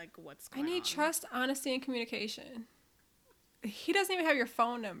know, what's going on. I need trust, honesty, and communication. He doesn't even have your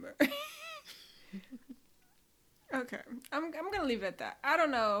phone number. Okay. I'm going to leave it at that. I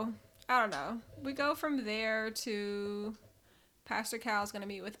don't know. We go from there to Pastor Cal's going to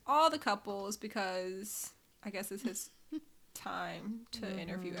meet with all the couples because I guess it's his time to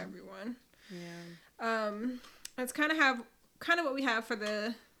interview everyone. Yeah. That's kind of what we have for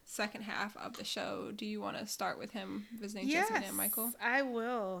the second half of the show. Do you want to start with him visiting Jessica and Michael? I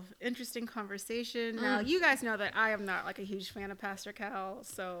will. Interesting conversation. Now, you guys know that I am not a huge fan of Pastor Cal,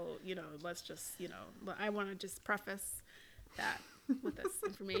 so, let's just, I want to just preface that with this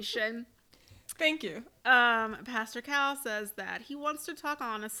information. Thank you. Pastor Cal says that he wants to talk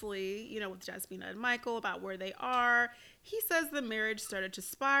honestly, with Jasmina and Michael about where they are. He says the marriage started to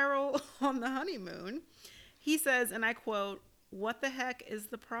spiral on the honeymoon. He says, and I quote, "What the heck is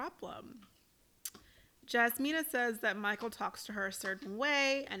the problem?" Jasmina says that Michael talks to her a certain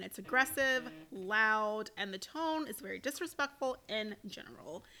way, and it's aggressive, loud, and the tone is very disrespectful in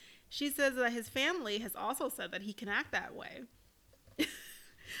general. She says that his family has also said that he can act that way.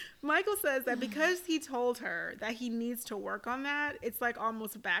 Michael says that because he told her that he needs to work on that, it's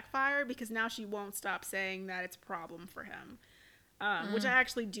almost backfire because now she won't stop saying that it's a problem for him. Which I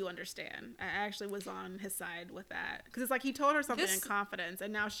actually do understand. I actually was on his side with that. Because it's he told her something in confidence,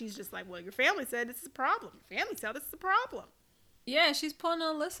 and now she's just well, your family said this is a problem. Your family said this is a problem. Yeah, she's pulling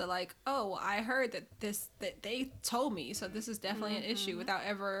on Alyssa oh, I heard that they told me, so this is definitely an issue without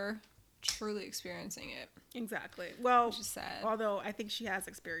ever truly experiencing it. Exactly. Well, which is sad. Although I think she has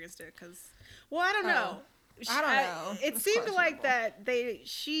experienced it because, I don't know. I don't know. It seemed that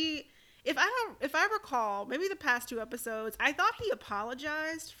if I recall, maybe the past 2 episodes, I thought he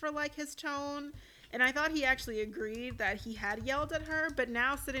apologized for his tone, and I thought he actually agreed that he had yelled at her. But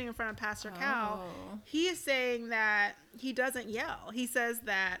now sitting in front of Pastor Cal, he is saying that he doesn't yell. He says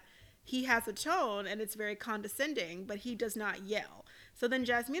that he has a tone and it's very condescending, but he does not yell. So then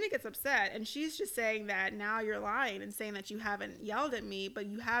Jasmina gets upset, and she's just saying that now you're lying and saying that you haven't yelled at me, but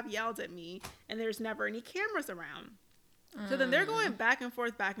you have yelled at me, and there's never any cameras around. So then they're going back and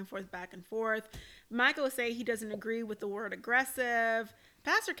forth, back and forth, back and forth. Michael is saying he doesn't agree with the word aggressive.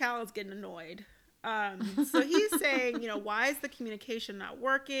 Pastor Cal is getting annoyed. So he's saying, why is the communication not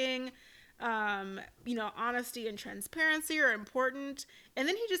working? Honesty and transparency are important. And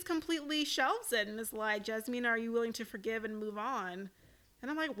then he just completely shelves it and is like, Jasmine, are you willing to forgive and move on? And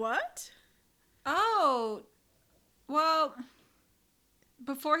I'm like, what? Oh, well,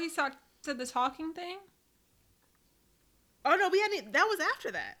 before he said the talking thing? Oh, no, that was after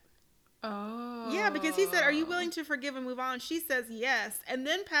that. Oh. Yeah, because he said, are you willing to forgive and move on? She says yes. And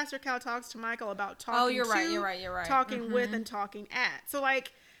then Pastor Cal talks to Michael about talking Oh, you're right. talking with, and talking at. So,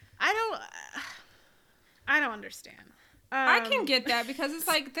 like, I don't understand. I can get that because it's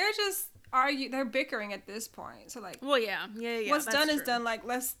like they're just they're bickering at this point. So like, well, yeah. What's done is done. Like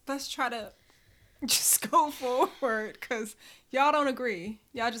let's try to just go forward because y'all don't agree.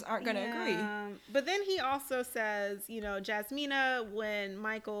 Y'all just aren't gonna agree. But then he also says, Jasmina, when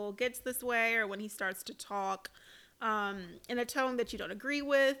Michael gets this way or when he starts to talk in a tone that you don't agree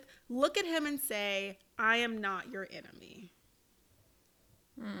with, look at him and say, I am not your enemy.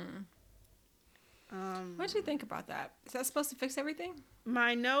 What do you think about that? Is that supposed to fix everything?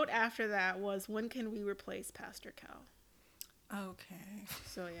 My note after that was, when can we replace Pastor Cal? Okay.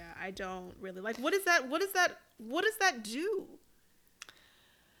 So yeah, I don't really like. What does that do?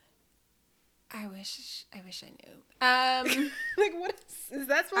 I wish I knew. Like, what is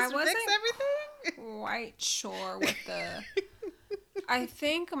that supposed to fix everything? Quite sure what the. I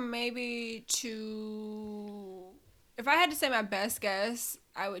think maybe if I had to say my best guess,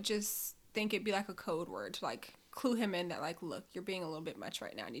 I would just think it'd be like a code word to like clue him in that like, look, you're being a little bit much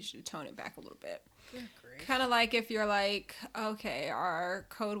right now. I need you to tone it back a little bit. Kind of like if you're like, okay, our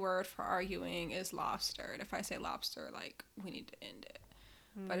code word for arguing is lobster. And if I say lobster, like, we need to end it.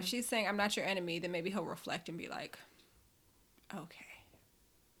 But if she's saying I'm not your enemy, then maybe he'll reflect and be like, okay.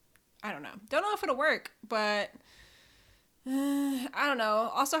 I don't know. Don't know if it'll work, but I don't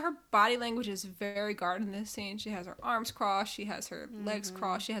know. Also, her body language is very guarded in this scene. She has her arms crossed. She has her legs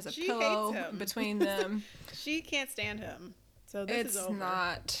crossed. She has a pillow between them. She can't stand him. So this is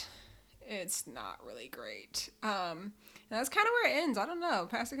over. It's not really great. And that's kind of where it ends. I don't know.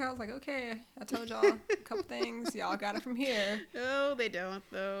 Pastor Cal's like, okay, I told y'all a couple things. Y'all got it from here. No, they don't,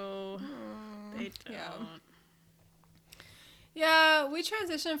 though. They don't. Yeah, we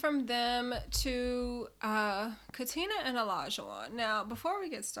transition from them to Katina and Olajuwon. Now, before we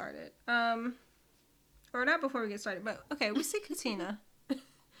get started, or not before we get started, but okay, we see Katina.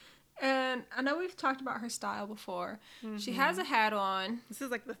 And I know we've talked about her style before. Mm-hmm. She has a hat on. This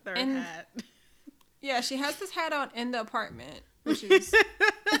is like the third hat. Yeah, she has this hat on in the apartment, which is...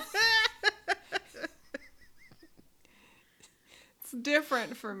 It's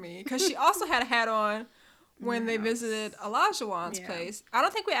different for me. Because she also had a hat on when they visited Olajuwon's place. I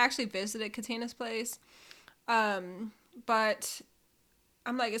don't think we actually visited Katina's place. But...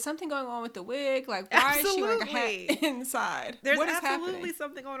 I'm like, is something going on with the wig? Like, why is she wearing a hat inside? There's absolutely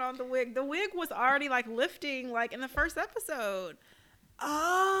something going on with the wig. The wig was already, like, lifting, like, in the first episode.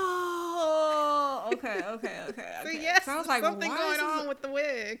 Oh, okay. So, yes, so I was like, something going on with the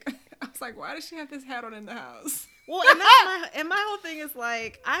wig. I was like, why does she have this hat on in the house? Well, and my whole thing is,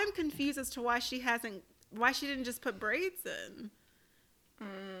 like, I'm confused as to why she didn't just put braids in.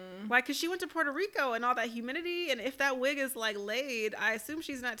 Like, because she went to Puerto Rico and all that humidity, and if that wig is like laid, I assume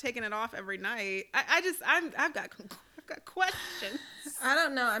she's not taking it off every night. I've got questions. I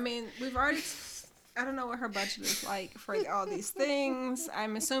don't know. I mean, I don't know what her budget is like for all these things.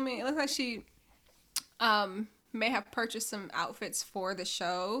 I'm assuming it looks like she may have purchased some outfits for the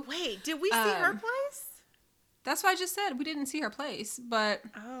show. Wait, did we see her place? That's what I just said. We didn't see her place, but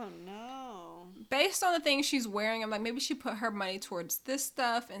oh no. Based on the things she's wearing, I'm like, maybe she put her money towards this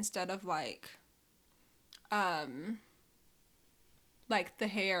stuff instead of like the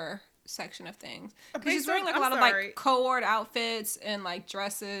hair section of things. Because she's wearing like a lot of like co-ord outfits and like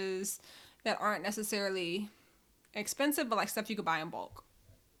dresses that aren't necessarily expensive, but like stuff you could buy in bulk.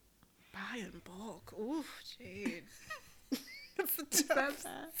 Buy in bulk? Oof, Jade. It's tough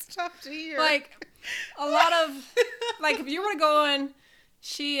to hear. Like a lot of like if you were to go on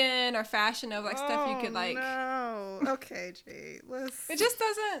Shein or Fashion Nova, like stuff you could like. No. Okay, Jade. It just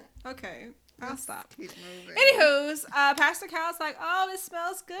doesn't. Okay, I'll stop. Keep moving. Anywho's, Pastor Cal's like, oh, it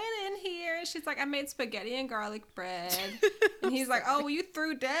smells good in here. And she's like, I made spaghetti and garlic bread. And he's like, oh, well, you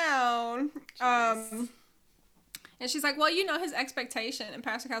threw down. And she's like, well, his expectation. And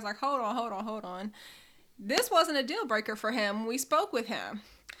Pastor Cal's like, hold on. This wasn't a deal breaker for him. We spoke with him.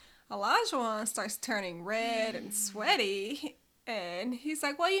 Olajuwon starts turning red and sweaty. And he's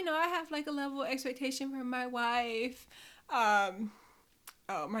like, well, I have like a level of expectation from my wife.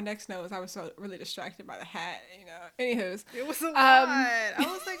 Oh, my next note was I was so really distracted by the hat, you know. Anywho's. It was a lot. I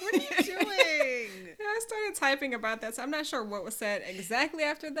was like, what are you doing? Yeah, I started typing about that, so I'm not sure what was said exactly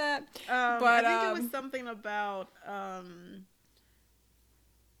after that. But I think it was something about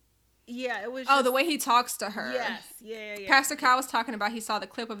yeah, it was just, the way he talks to her. Yes. Yeah. Pastor Cal was talking about, he saw the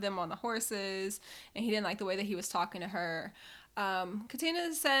clip of them on the horses and he didn't like the way that he was talking to her.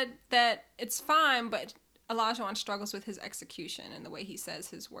 Katina said that it's fine, but Olajuwon struggles with his execution and the way he says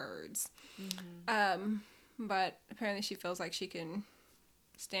his words. Mm-hmm. But apparently she feels like she can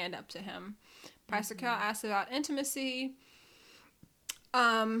stand up to him. Pastor Cal asked about intimacy.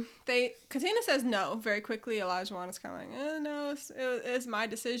 Katina says no very quickly. Olajuwon is kind of like, no, it's my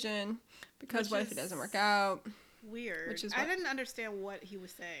decision, because what if it doesn't work out? Weird. I didn't understand what he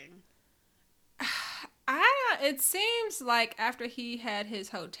was saying. It seems like after he had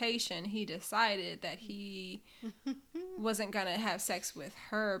his rotation, he decided that he wasn't gonna have sex with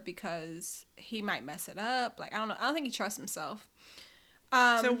her because he might mess it up. Like, I don't know. I don't think he trusts himself.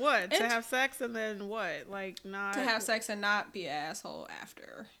 So what? To have sex and then what? Like, not... To have sex and not be an asshole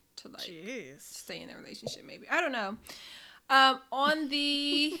after. To, like, Jeez. Stay in a relationship, maybe. I don't know. On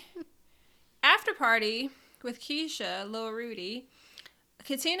the after party with Keisha, Lil Rudy,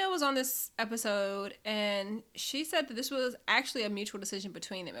 Katina was on this episode, and she said that this was actually a mutual decision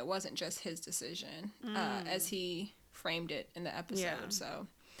between them. It wasn't just his decision, as he framed it in the episode. Yeah. So,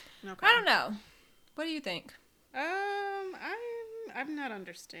 okay. I don't know. What do you think? I'm not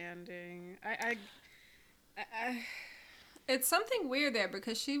understanding. It's something weird there,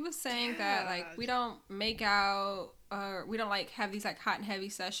 because she was saying that, like, we don't make out, or we don't, like, have these, like, hot and heavy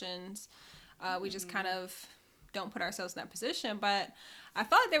sessions. We just kind of don't put ourselves in that position. But I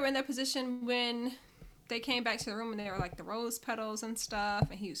thought they were in that position when they came back to the room and they were, like, the rose petals and stuff,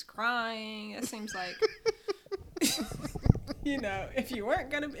 and he was crying. It seems like... You know, if you're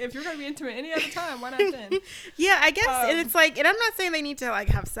gonna be intimate any other time, why not then? Yeah, I guess, and it's like, and I'm not saying they need to, like,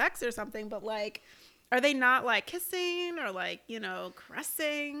 have sex or something, but, like, are they not, like, kissing or, like, you know,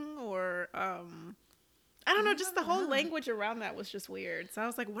 caressing or I don't know, just the whole language around that was just weird. So I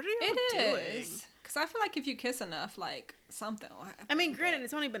was like, what are you doing? Because I feel like if you kiss enough, like, something will happen. I mean, granted,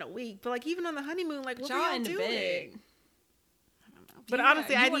 it's only been a week, but, like, even on the honeymoon, like, what were y'all doing? I don't know. But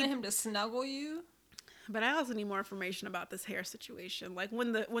honestly, I wanted him to snuggle you. But I also need more information about this hair situation. Like,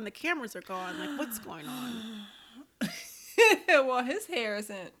 when the cameras are gone, like, what's going on? Well, his hair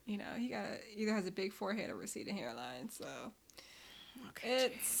isn't, you know, he either has a big forehead or receding hairline, so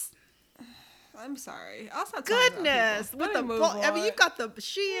it's... I'm sorry. I'll stop talking Goodness, with the bulk, I mean, you've got the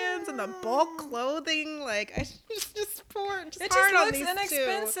Sheins and the bulk clothing. Like, I just hard on these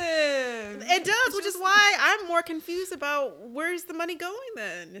inexpensive. It does, which is why I'm more confused about where's the money going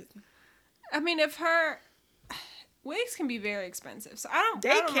then. I mean, if her wigs can be very expensive, so I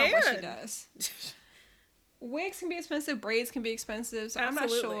don't know what she does. Wigs can be expensive, braids can be expensive, so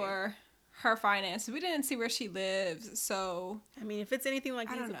Absolutely. I'm not sure her finances. We didn't see where she lives, so I mean, if it's anything like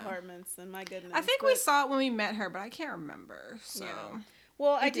these apartments, then my goodness. I think we saw it when we met her, but I can't remember. So, yeah.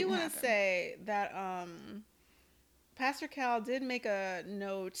 Well, I do want to say that Pastor Cal did make a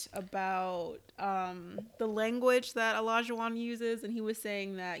note about the language that Olajuwon uses, and he was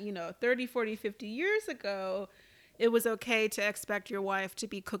saying that, you know, 30, 40, 50 years ago, it was okay to expect your wife to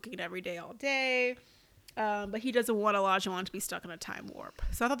be cooking every day, all day. But he doesn't want Olajuwon to be stuck in a time warp.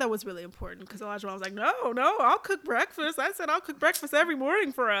 So I thought that was really important, because Olajuwon was like, no, I'll cook breakfast. I said I'll cook breakfast every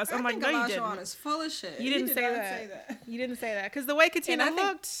morning for us. I'm like, no, you didn't. Olajuwon is full of shit. You didn't say that. You didn't say that. Because the way Katina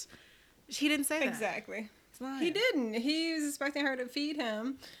looked, he didn't say that. Exactly. He didn't. He was expecting her to feed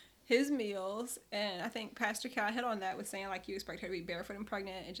him his meals, and I think Pastor Cal hit on that with saying, like, you expect her to be barefoot and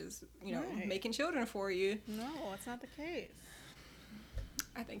pregnant and just, you know, making children for you. No, it's not the case.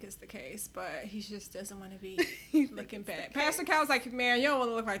 I think it's the case, but he just doesn't want to be looking bad. Pastor Cal's like, man, you don't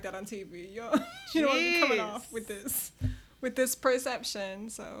want to look like that on TV. You don't want to be coming off with this perception.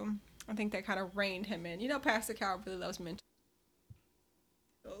 So I think that kind of reined him in. You know, Pastor Cal really loves mental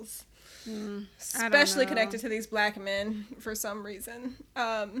skills. Especially connected to these black men for some reason.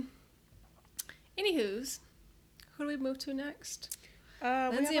 Anywho's, who do we move to next?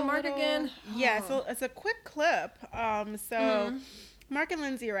 Lindsay and Mark again? Yeah, so it's a quick clip. Mark and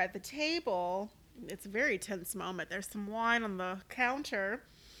Lindsay are at the table. It's a very tense moment. There's some wine on the counter.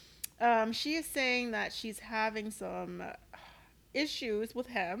 She is saying that she's having some issues with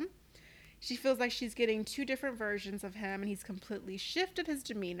him. She feels like she's getting two different versions of him, and he's completely shifted his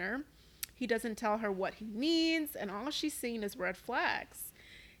demeanor. He doesn't tell her what he needs, and all she's seeing is red flags.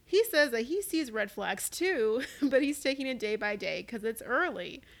 He says that he sees red flags too, but he's taking it day by day because it's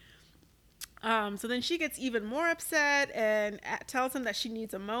early. So then she gets even more upset and tells him that she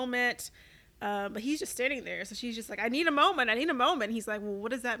needs a moment. But he's just standing there. So she's just like, I need a moment. I need a moment. He's like, well,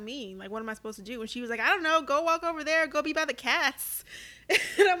 what does that mean? Like, what am I supposed to do? And she was like, I don't know. Go walk over there. Go be by the cats.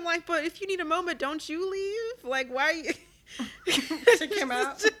 And I'm like, but if you need a moment, don't you leave? Like, why? She came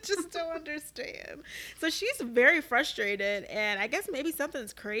out. Just don't understand. So she's very frustrated. And I guess maybe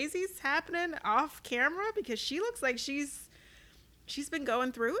something's crazy's happening off camera because she looks like she's been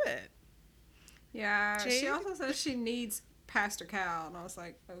going through it. Yeah. She also says she needs Pastor Cal. And I was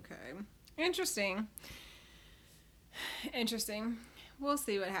like, okay. Interesting. We'll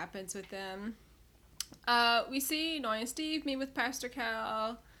see what happens with them. We see Noi and Steve meet with Pastor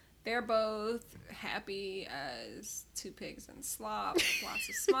Cal. They're both happy as two pigs in slop. Lots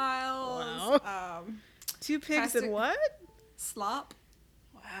of smiles. Wow. Two pigs in what? Slop.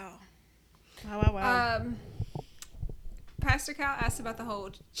 Wow. Wow. Pastor Cal asks about the whole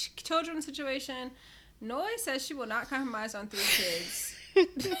children situation. Noi says she will not compromise on 3 kids.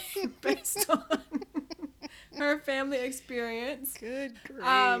 Based on her family experience. Good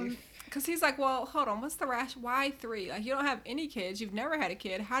grief. Because he's like, well, hold on, what's the why 3? Like, you don't have any kids, you've never had a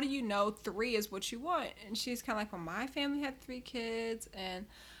kid, how do you know 3 is what you want? And she's kind of like, well, my family had 3 kids, and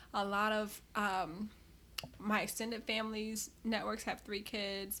a lot of my extended family's networks have 3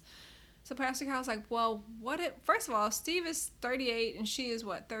 kids. So Pastor Cal's like, well, what if, first of all, Steve is 38 and she is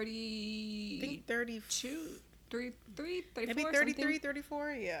what, 30? I think 32. 34, maybe 33, something?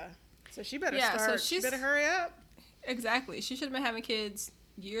 34, yeah. So she better start. So she better hurry up. Exactly. She should have been having kids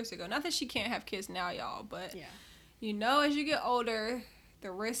years ago. Not that she can't have kids now, y'all, but yeah. You know, as you get older,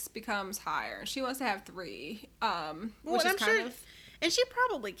 the risk becomes higher. And she wants to have 3, which is kind of... And she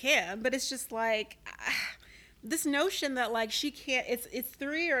probably can, but it's just like... this notion that like she can't, it's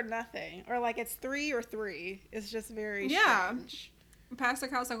 3 or nothing, or like it's 3 or 3. It's just very strange. Pastor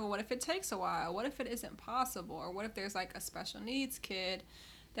Cal's like, well, what if it takes a while? What if it isn't possible? Or what if there's like a special needs kid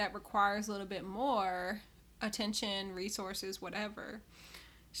that requires a little bit more attention, resources, whatever?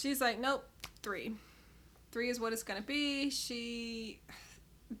 She's like, nope, 3. 3 is what it's gonna be. Steve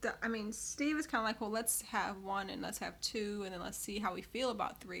is kind of like, well, let's have 1 and let's have 2 and then let's see how we feel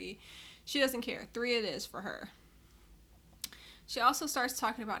about 3. She doesn't care. 3 it is for her. She also starts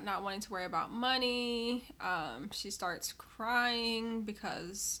talking about not wanting to worry about money. She starts crying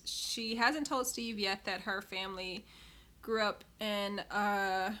because she hasn't told Steve yet that her family grew up in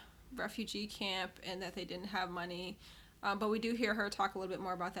a refugee camp and that they didn't have money. But we do hear her talk a little bit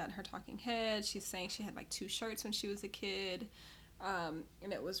more about that in her talking head. She's saying she had like 2 shirts when she was a kid. And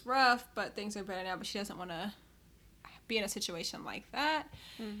it was rough, but things are better now. But she doesn't want to be in a situation like that.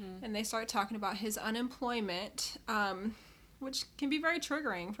 Mm-hmm. And they start talking about his unemployment, which can be very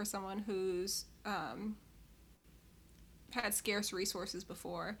triggering for someone who's had scarce resources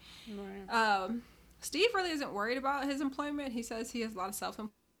before. Right. Steve really isn't worried about his employment. He says he has a lot of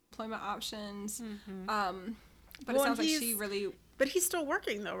self-employment options. Mm-hmm. But it sounds like she really... But he's still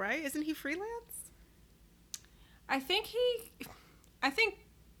working though, right? Isn't he freelance? I think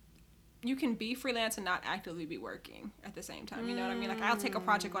you can be freelance and not actively be working at the same time. You know what I mean? Like, I'll take a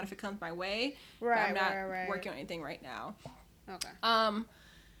project on if it comes my way. Right, but I'm not working on anything right now. Okay.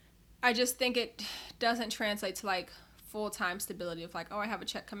 I just think it doesn't translate to, like, full-time stability of, like, oh, I have a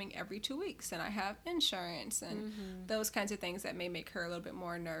check coming every 2 weeks, and I have insurance, and those kinds of things that may make her a little bit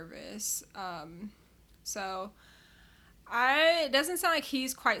more nervous. So, it doesn't sound like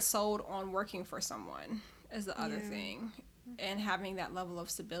he's quite sold on working for someone, is the other thing. And having that level of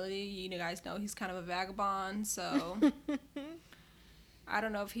stability. You guys know he's kind of a vagabond, so I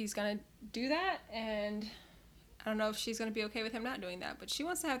don't know if he's going to do that, and I don't know if she's going to be okay with him not doing that, but she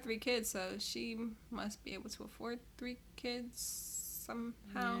wants to have 3 kids, so she must be able to afford 3 kids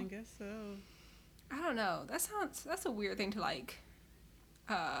somehow. Yeah, I guess so. I don't know. That's a weird thing to, like,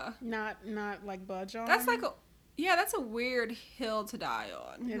 not like budge on. That's like that's a weird hill to die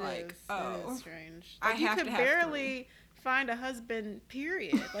on. It like, is. It is strange. Like, you could barely find a husband,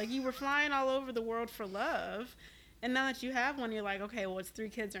 period. Like, you were flying all over the world for love, and now that you have one, you're like, okay, well, it's 3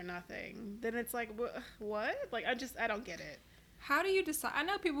 kids or nothing. Then it's like, what? Like, I don't get it. How do you decide? I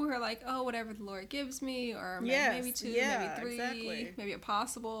know people who are like, oh, whatever the Lord gives me, or maybe 2, maybe 3, exactly. maybe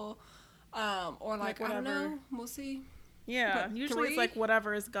impossible, or like I don't know, we'll see. Yeah, but usually 3? It's like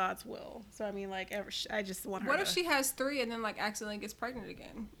whatever is God's will. So I mean, like, I just want her. What if she has 3 and then like accidentally gets pregnant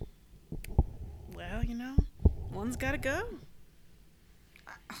again? Well, one's got to go.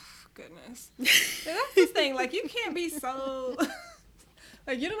 Oh, goodness, that's the thing. Like, you can't be so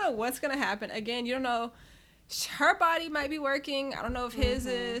like, you don't know what's gonna happen. Again, you don't know. her body might be working. I don't know if his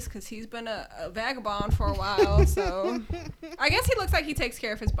is, because he's been a vagabond for a while. So I guess he looks like he takes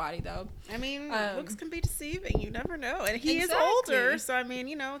care of his body, though. I mean, looks can be deceiving. You never know. And he Exactly. is older, so I mean,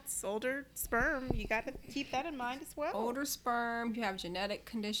 it's older sperm. You got to keep that in mind as well. Older sperm. You have genetic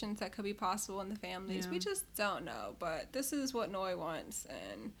conditions that could be possible in the families. Yeah. We just don't know. But this is what Noi wants,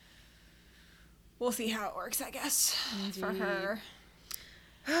 and we'll see how it works, I guess, for her.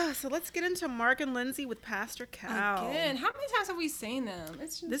 So let's get into Mark and Lindsay with Pastor Cal. Again, how many times have we seen them?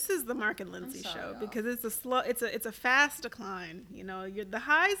 This is the Mark and Lindsay sorry, show y'all. because it's a fast decline. You're the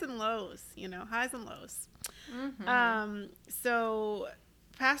highs and lows. Highs and lows. So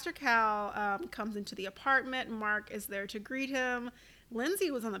Pastor Cal comes into the apartment. Mark is there to greet him.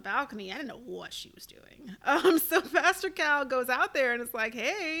 Lindsay was on the balcony. I didn't know what she was doing. So Pastor Cal goes out there and is like,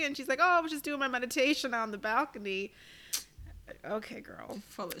 "Hey," and she's like, "Oh, I was just doing my meditation on the balcony." Okay, girl.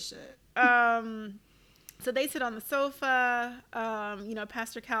 Full of shit. So they sit on the sofa.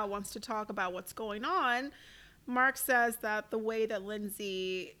 Pastor Cal wants to talk about what's going on. Mark says that the way that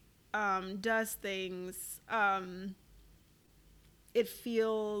Lindsay does things, it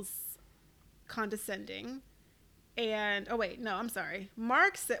feels condescending. And, oh, wait, no, I'm sorry. Does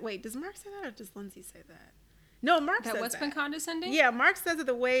Mark say that or does Lindsay say that? No, Mark says What's been condescending? Yeah, Mark says that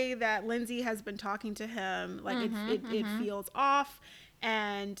the way that Lindsay has been talking to him, like it feels off,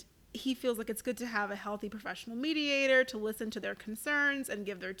 and he feels like it's good to have a healthy professional mediator to listen to their concerns and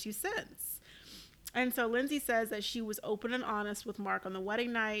give their 2 cents. And so Lindsay says that she was open and honest with Mark on the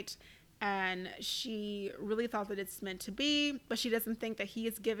wedding night, and she really thought that it's meant to be, but she doesn't think that he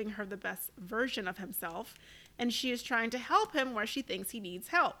is giving her the best version of himself, and she is trying to help him where she thinks he needs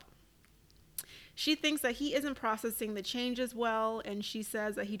help. She thinks that he isn't processing the changes well, and she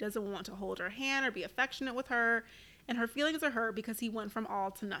says that he doesn't want to hold her hand or be affectionate with her, and her feelings are hurt because he went from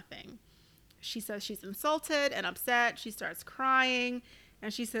all to nothing. She says she's insulted and upset. She starts crying,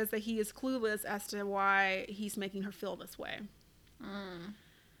 and she says that he is clueless as to why he's making her feel this way.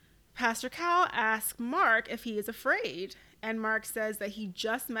 Pastor Cal asks Mark if he is afraid, and Mark says that he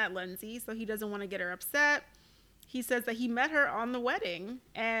just met Lindsay, so he doesn't want to get her upset. He says that he met her on the wedding,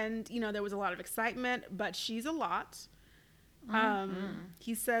 and, there was a lot of excitement, but she's a lot.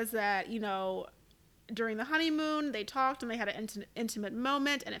 He says that, during the honeymoon, they talked and they had an intimate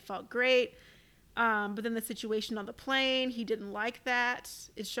moment, and it felt great. But then the situation on the plane, he didn't like that.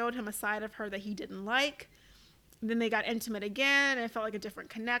 It showed him a side of her that he didn't like. And then they got intimate again, and it felt like a different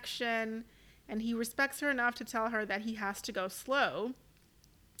connection. And he respects her enough to tell her that he has to go slow.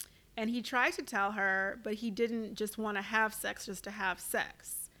 And he tried to tell her, but he didn't just want to have sex just to have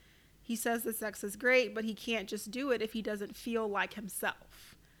sex. He says the sex is great, but he can't just do it if he doesn't feel like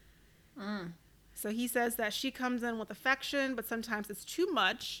himself. So he says that she comes in with affection, but sometimes it's too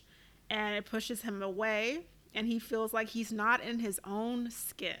much, and it pushes him away, and he feels like he's not in his own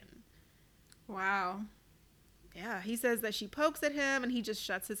skin. Wow. Yeah, he says that she pokes at him, and he just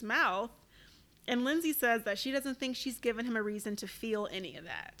shuts his mouth. And Lindsay says that she doesn't think she's given him a reason to feel any of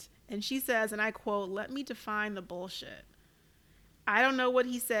that. And she says, and I quote, "Let me define the bullshit. I don't know what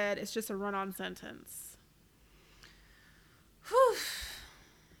he said. It's just a run-on sentence." Whew.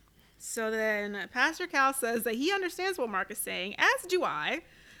 So then Pastor Cal says that he understands what Mark is saying, as do I.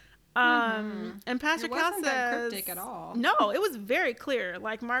 And Pastor Cal says, that cryptic at all. No, it was very clear.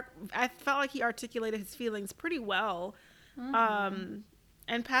 Like Mark, I felt like he articulated his feelings pretty well. And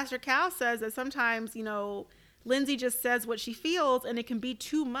Pastor Cal says that sometimes, Lindsay just says what she feels, and it can be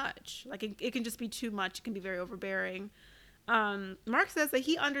too much. Like it can just be too much. It can be very overbearing. Mark says that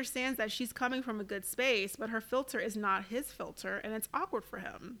he understands that she's coming from a good space, but her filter is not his filter, and it's awkward for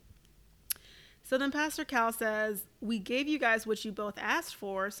him. So then Pastor Cal says, "We gave you guys what you both asked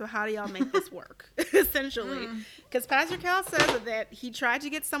for, so how do y'all make this work?" Essentially. Because Pastor Cal says that he tried to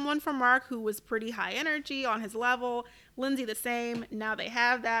get someone from Mark who was pretty high energy on his level. Lindsay the same. Now they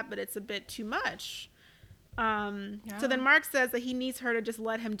have that, but it's a bit too much. So then Mark says that he needs her to just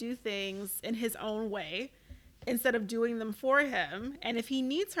let him do things in his own way instead of doing them for him. And if he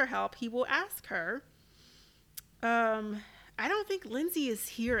needs her help, he will ask her. I don't think Lindsay is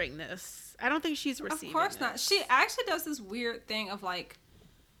hearing this. I don't think she's receiving it. Of course not. She actually does this weird thing of like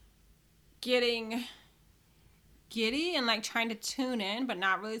getting giddy and like trying to tune in, but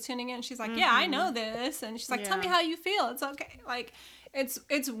not really tuning in. She's like, "Yeah, I know this," and she's like, "Tell me how you feel. It's okay." Like,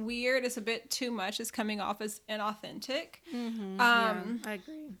 it's weird. It's a bit too much. It's coming off as inauthentic. I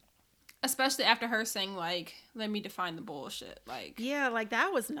agree. Especially after her saying like, "Let me define the bullshit." Like, yeah, like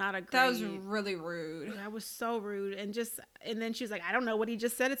that was not a great. That was really rude. That was so rude, and then she was like, "I don't know what he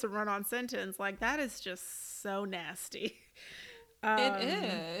just said. It's a run-on sentence." Like that is just so nasty.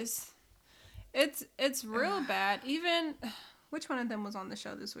 It is. It's real bad. Even which one of them was on the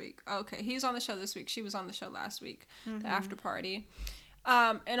show this week? Okay, he's on the show this week. She was on the show last week, the after party.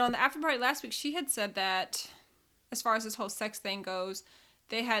 And on the after party last week, she had said that as far as this whole sex thing goes,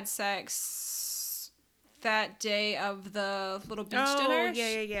 they had sex that day of the little beach dinner.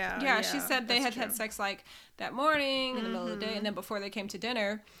 Yeah, she said they had sex like that morning in the middle of the day, and then before they came to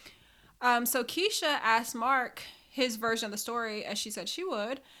dinner. So Keisha asked Mark his version of the story, as she said she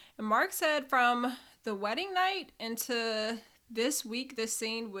would. And Mark said from the wedding night into this week, this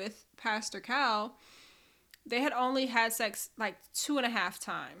scene with Pastor Cal, they had only had sex like 2.5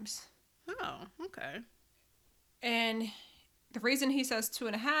 times. Oh, okay. And the reason he says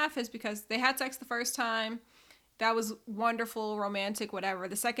 2.5 is because they had sex the first time. That was wonderful, romantic, whatever.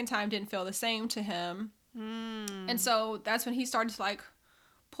 The second time didn't feel the same to him. And so that's when he started to like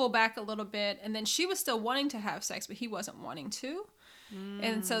pull back a little bit. And then she was still wanting to have sex, but he wasn't wanting to.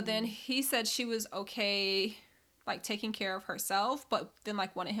 And so then he said she was okay, like taking care of herself, but then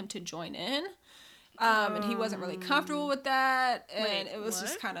like wanted him to join in. And he wasn't really comfortable with that. And it was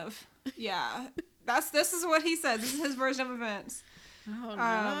just kind of, yeah. This is what he says. This is his version of events. Oh,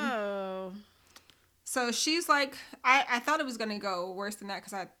 no. So she's like, I thought it was going to go worse than that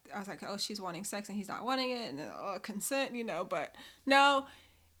because I was like, oh, she's wanting sex and he's not wanting it. And then, consent, but no.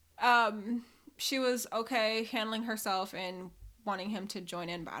 She was okay handling herself and wanting him to join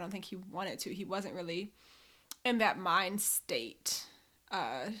in, but I don't think he wanted to. He wasn't really in that mind state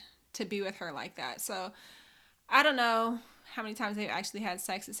to be with her like that. So I don't know how many times they've actually had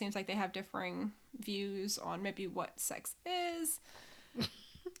sex. It seems like they have differing views on maybe what sex is.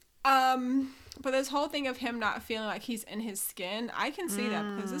 But this whole thing of him not feeling like he's in his skin, I can see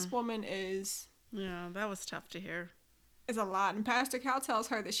that because this woman is... Yeah, that was tough to hear. Is a lot. And Pastor Cal tells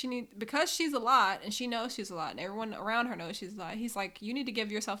her that because she's a lot and she knows she's a lot and everyone around her knows she's a lot, he's like, you need to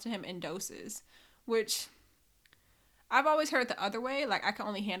give yourself to him in doses, which I've always heard the other way. Like, I can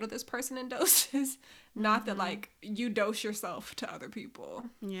only handle this person in doses, not that like you dose yourself to other people.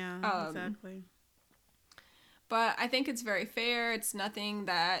 Yeah, exactly. But I think it's very fair. It's nothing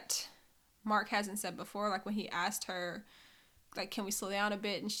that Mark hasn't said before. Like when he asked her, like, can we slow down a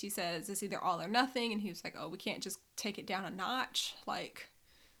bit? And she says, it's either all or nothing. And he was like, oh, we can't just take it down a notch. Like,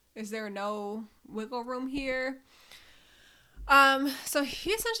 is there no wiggle room here? So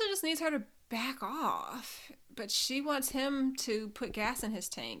he essentially just needs her to back off. But she wants him to put gas in his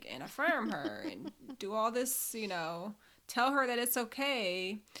tank and affirm her and do all this, tell her that it's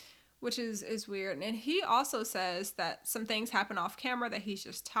okay, which is weird. And he also says that some things happen off camera that he's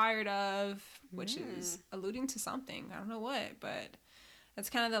just tired of, which is alluding to something. I don't know what, but that's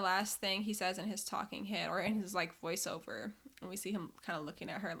kind of the last thing he says in his talking head or in his like voiceover. And we see him kind of looking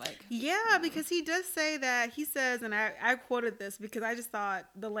at her like... Yeah, because he does say that. He says, and I quoted this because I just thought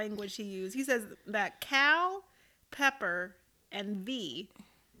the language he used. He says that Cal, Pepper, and V,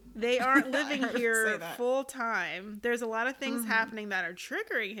 they aren't living here full time. There's a lot of things happening that are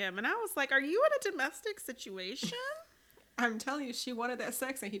triggering him. And I was like, are you in a domestic situation? I'm telling you, she wanted that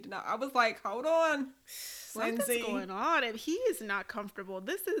sex and he did not. I was like, hold on, Something's Lindsay. going on. And he is not comfortable.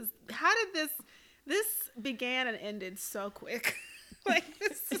 How did this began and ended so quick? Like,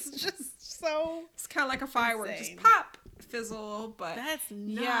 this is just so... It's kind of like a firework. insane. Just pop, fizzle, but... That's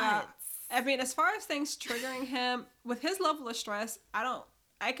nuts. Yeah. I mean, as far as things triggering him, with his level of stress,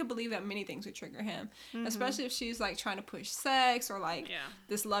 I could believe that many things would trigger him, especially if she's like trying to push sex or like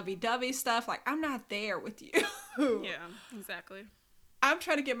this lovey-dovey stuff. Like, I'm not there with you. Yeah, exactly. I'm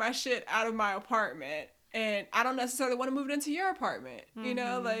trying to get my shit out of my apartment and I don't necessarily want to move it into your apartment.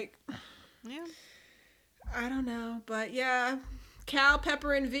 Like, yeah, I don't know, but yeah. Cal,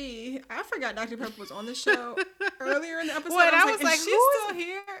 Pepper, and V. I forgot Dr. Pepper was on the show earlier in the episode. What? I was like, is she still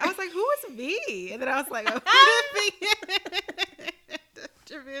here? I was like, who is V? And then I was like, oh,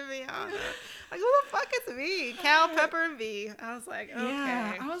 Dr. Viviana. Like, who the fuck is V? Cal, Pepper, and V. I was like, okay.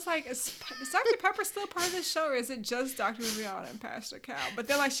 Yeah. I was like, is Dr. Pepper still part of this show, or is it just Dr. Viviana and Pastor Cal? But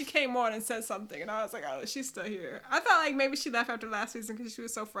then, like, she came on and said something, and I was like, oh, she's still here. I thought, like, maybe she left after last season because she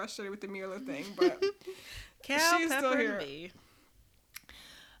was so frustrated with the Mueller thing, but Cal, she's Pepper, still here. and V.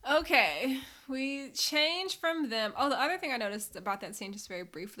 Okay, we change from them. Oh, the other thing I noticed about that scene, just very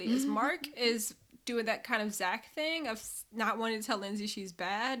briefly, is Mark is doing that kind of Zach thing of not wanting to tell Lindsay she's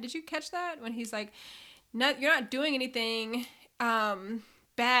bad. Did you catch that? When he's like, you're not doing anything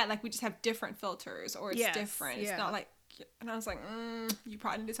bad, like we just have different filters, or it's different. It's not like, and I was like, you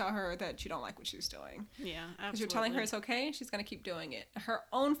probably need to tell her that you don't like what she's doing. Yeah, absolutely. Because you're telling her it's okay, and she's going to keep doing it. Her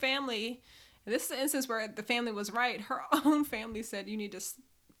own family, this is an instance where the family was right. Her own family said you need to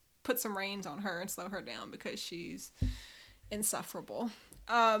put some reins on her and slow her down because she's insufferable.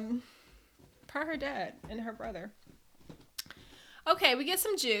 her dad and her brother. Okay, we get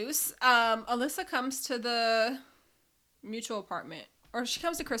some juice. Alyssa comes to the mutual apartment. Or she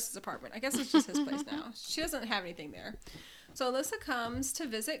comes to Chris's apartment. I guess it's just his place now. She doesn't have anything there. So Alyssa comes to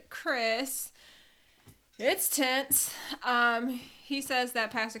visit Chris. It's tense. He says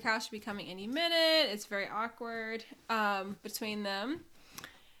that Pastor Cal should be coming any minute. It's very awkward between them.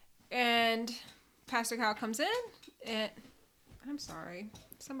 And Pastor Cal comes in. And I'm sorry.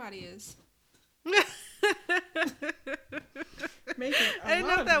 Somebody is making a I didn't know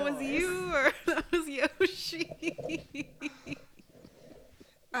lot if that of was noise. you or that was Yoshi.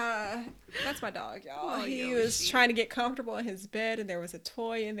 That's my dog, y'all. Oh, He Yoshi. was trying to get comfortable in his bed, and there was a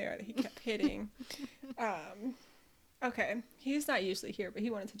toy in there that he kept hitting. Okay, he's not usually here, but he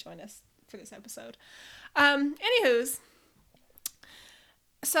wanted to join us for this episode. Anywho's,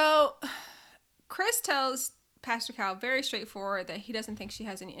 so Chris tells Pastor Cal very straightforward that he doesn't think she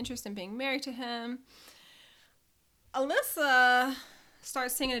has any interest in being married to him. Alyssa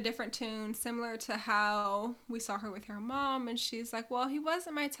starts singing a different tune, similar to how we saw her with her mom, and she's like, well, he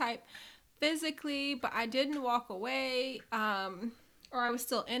wasn't my type physically, but I didn't walk away, or I was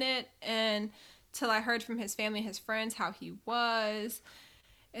still in it, and till I heard from his family and his friends how he was.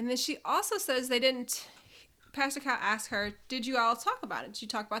 And then she also says Pastor Cal asked her, did you all talk about it? Did you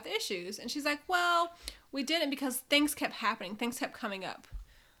talk about the issues? And she's like, well, we didn't, because things kept happening, things kept coming up.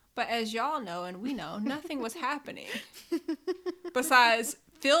 But as y'all know, and we know, nothing was happening. Besides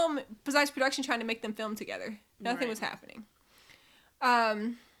production trying to make them film together. Nothing was happening.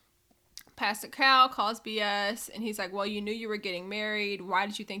 Pastor Cal calls BS, and he's like, well, you knew you were getting married. Why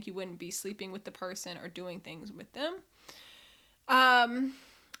did you think you wouldn't be sleeping with the person or doing things with them?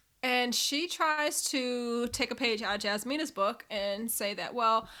 And she tries to take a page out of Jasmina's book and say that,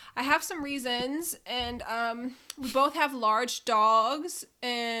 well, I have some reasons, and we both have large dogs,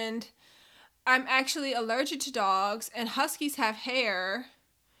 and I'm actually allergic to dogs, and huskies have hair.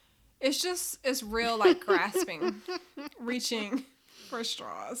 It's real, like, grasping, reaching for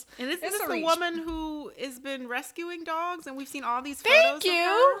straws. And is It's this a the reach. woman who has been rescuing dogs, and we've seen all these photos Thank of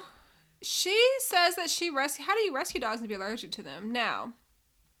you. her? She says that how do you rescue dogs and be allergic to them? Now,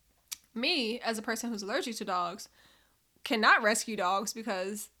 me, as a person who's allergic to dogs, cannot rescue dogs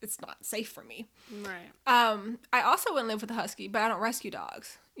because it's not safe for me. Right. I also wouldn't live with a husky, but I don't rescue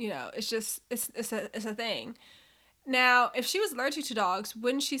dogs. You know, it's a thing. Now, if she was allergic to dogs,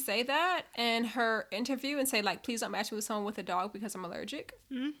 wouldn't she say that in her interview and say, like, please don't match me with someone with a dog because I'm allergic?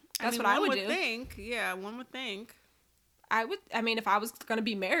 Mm-hmm. That's what I would do. Think. Yeah, one would think. If I was going to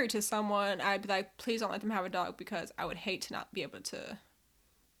be married to someone, I'd be like, please don't let them have a dog because I would hate to not be able to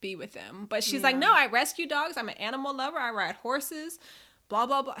be with them. But she's like, no, I rescue dogs. I'm an animal lover. I ride horses, blah,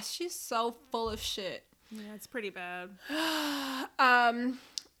 blah, blah. She's so full of shit. Yeah, it's pretty bad.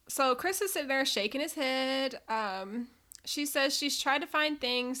 So Chris is sitting there shaking his head. She says she's tried to find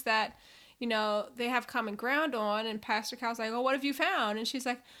things that, you know, they have common ground on. And Pastor Cal's like, oh, what have you found? And she's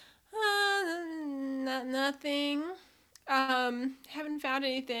like, nothing. Haven't found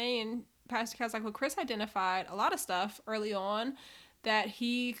anything. And Pastor Cal's like, well, Chris identified a lot of stuff early on that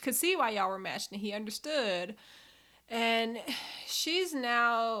he could see why y'all were matched and he understood. And she's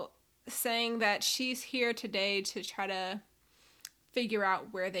now saying that she's here today to try to figure out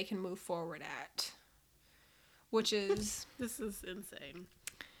where they can move forward at, which is This is insane.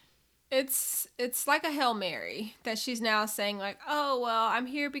 it's like a Hail Mary that she's now saying, like, oh, well, I'm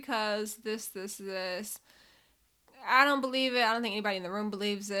here because this. I don't believe it. I don't think anybody in the room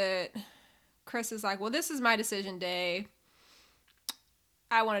believes it. Chris is like, well, this is my decision day.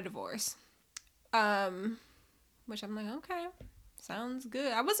 I want a divorce. Which I'm like, okay, sounds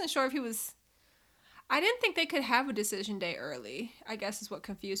good. I wasn't sure if I didn't think they could have a decision day early, I guess is what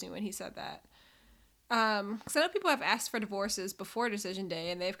confused me when he said that. Because I know people have asked for divorces before decision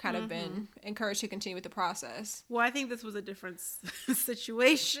day, and they've kind of been encouraged to continue with the process. Well, I think this was a different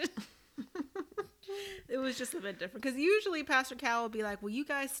situation. It was just a bit different. Because usually Pastor Cal will be like, will you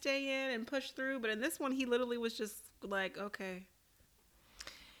guys stay in and push through? But in this one, he literally was just like, okay.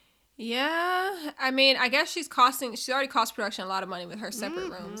 Yeah, I mean, I guess she's already cost production a lot of money with her separate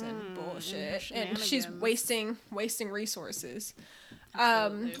rooms and bullshit, and she's wasting resources.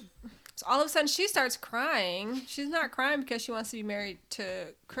 Absolutely. So all of a sudden she starts crying. She's not crying because she wants to be married to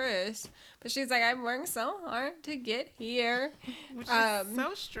Chris, but she's like, I've worked so hard to get here. Which is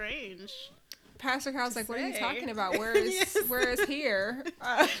so strange. Pastor Cal's like, what are you say. talking about? Where is here?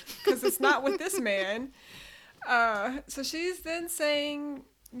 Because it's not with this man. So she's then saying,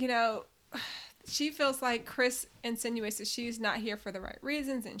 you know, she feels like Chris insinuates that she's not here for the right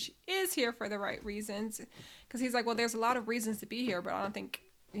reasons, and she is here for the right reasons. Because he's like, well, there's a lot of reasons to be here, but I don't think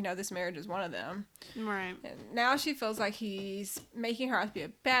this marriage is one of them. Right. And now she feels like he's making her out to be a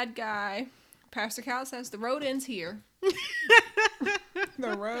bad guy. Pastor Cal says the road ends here.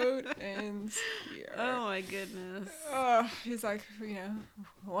 The road ends here. Oh my goodness. He's like,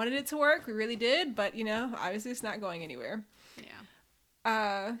 wanted it to work. We really did, but obviously it's not going anywhere.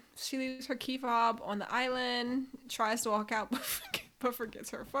 Yeah. She leaves her key fob on the island, tries to walk out, but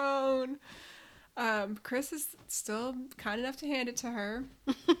forgets her phone. Chris is still kind enough to hand it to her.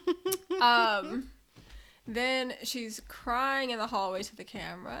 Then she's crying in the hallway to the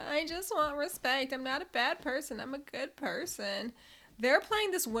camera. I just want respect. I'm not a bad person. I'm a good person. They're playing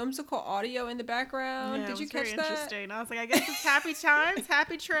this whimsical audio in the background. Yeah, Did you catch very that? Interesting. I was like, I guess it's happy times,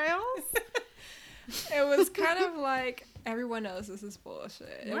 happy trails. It was kind of like everyone knows this is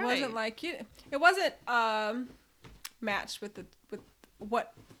bullshit. It wasn't like it wasn't matched with the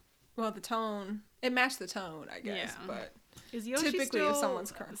tone. It matched the tone, I guess. Yeah. But is Yoshi typically still if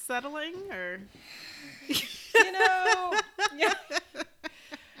someone's current, settling or yeah.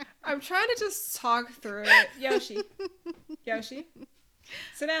 I'm trying to just talk through it. Yoshi,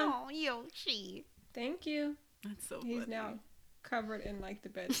 sit down. Oh, Yoshi. Thank you. That's so He's funny. now covered in like the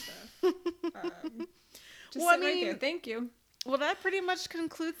bed stuff. Just Well, sit right there. Thank you. Well, that pretty much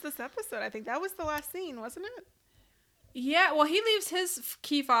concludes this episode. I think that was the last scene, wasn't it? Yeah, well, he leaves his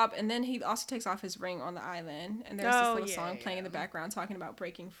key fob, and then he also takes off his ring on the island. And there's this little song playing in the background talking about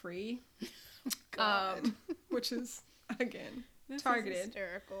breaking free. Which is, again, this targeted. Is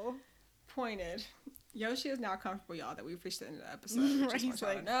hysterical. Pointed. Yoshi is now comfortable, y'all, that we've reached the end of the episode. Right, he's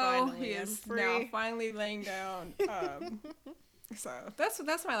like, he is now finally laying down. So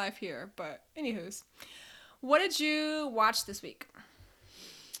that's my life here. But anywho's, what did you watch this week?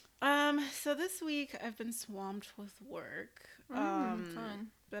 So this week I've been swamped with work. Fun.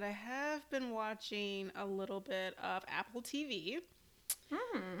 But I have been watching a little bit of Apple TV.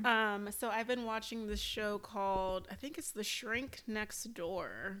 So I've been watching this show called, I think it's The Shrink Next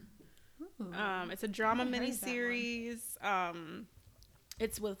Door. It's a drama miniseries.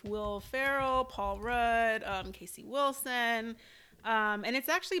 It's with Will Ferrell, Paul Rudd, Casey Wilson. And it's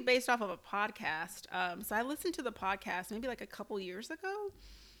actually based off of a podcast. So I listened to the podcast maybe like a couple years ago.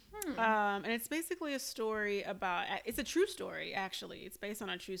 And it's basically a story about, it's a true story, actually. It's based on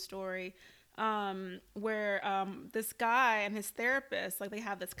a true story where this guy and his therapist, like they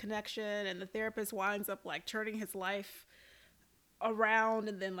have this connection, and the therapist winds up like turning his life around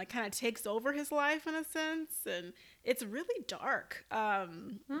and then like kind of takes over his life in a sense. And it's really dark,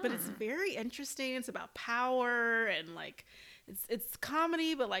 but it's very interesting. It's about power and like it's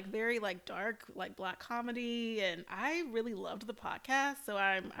comedy, but like very like dark, like black comedy. And I really loved the podcast, so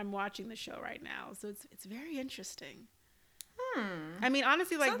I'm watching the show right now. So it's very interesting. I mean,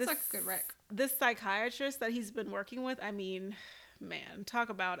 honestly, like sounds like a good rec. This psychiatrist that he's been working with, I mean, man, talk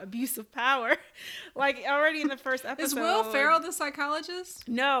about abuse of power. Like already in the first episode. Is Will Ferrell the psychologist?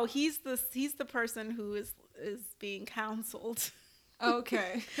 No, he's the person who is being counseled.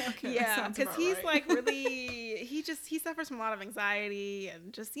 Okay. Yeah, because he's like really, he suffers from a lot of anxiety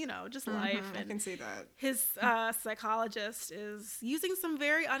and just life. I can see that. His psychologist is using some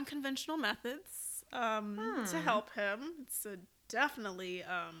very unconventional methods to help him. It's definitely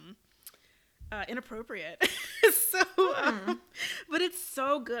inappropriate. But it's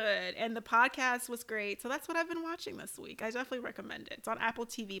so good, and the podcast was great. So that's what I've been watching this week. I definitely recommend it. It's on Apple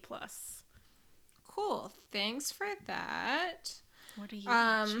TV Plus. Cool. Thanks for that. What are you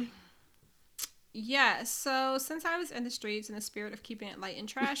watching? Yeah, so since I was in the streets in the spirit of keeping it light and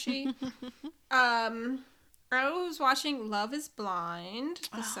trashy, I was watching Love is Blind,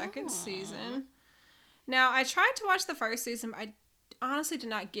 the second season. Now, I tried to watch the first season, but I honestly did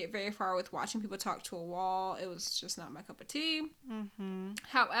not get very far with watching people talk to a wall. It was just not my cup of tea.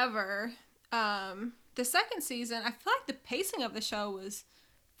 However, the second season, I feel like the pacing of the show was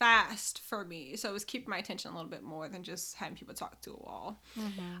fast for me, so it was keeping my attention a little bit more than just having people talk to a wall.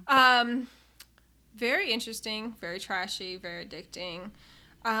 Very interesting, very trashy, very addicting.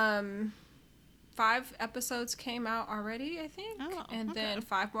 5 episodes came out already, I think, then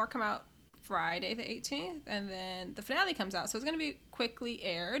 5 more come out Friday the 18th, and then the finale comes out, so it's going to be quickly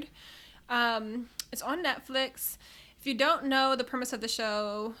aired. It's on Netflix. If you don't know the premise of the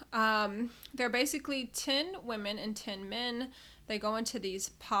show, there are basically 10 women and 10 men. They go into these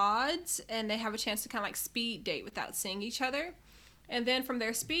pods, and they have a chance to kind of like speed date without seeing each other. And then from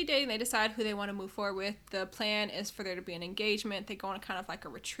their speed dating, they decide who they want to move forward with. The plan is for there to be an engagement. They go on kind of like a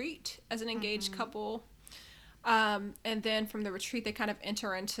retreat as an engaged couple. And then from the retreat, they kind of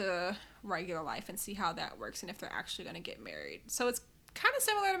enter into regular life and see how that works and if they're actually going to get married. So it's kind of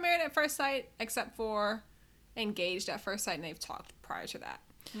similar to Married at First Sight, except for engaged at first sight and they've talked prior to that.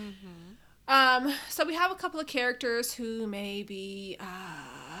 Mm-hmm. So we have a couple of characters who may be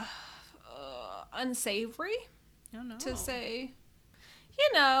unsavory, Oh, no. to say.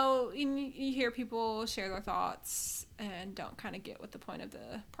 You know, you hear people share their thoughts and don't kind of get what the point of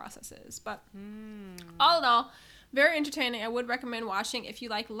the process is. But all in all, very entertaining. I would recommend watching if you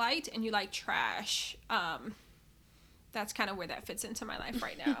like light and you like trash. That's kind of where that fits into my life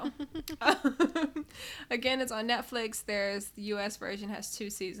right now. Again, it's on Netflix. There's the U.S. version has 2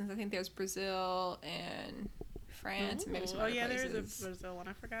 seasons. I think there's Brazil and France and maybe some other places. There's a Brazil one.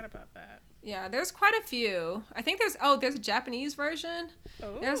 I forgot about that. Yeah, there's quite a few. I think there's a Japanese version.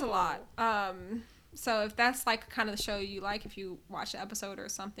 Oh. There's a lot. So if that's like kind of the show you like, if you watch an episode or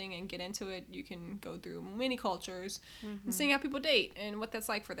something and get into it, you can go through many cultures and seeing how people date and what that's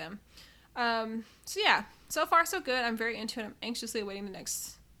like for them. So yeah, so far so good. I'm very into it. I'm anxiously awaiting the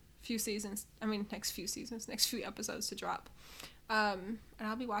next few episodes to drop. And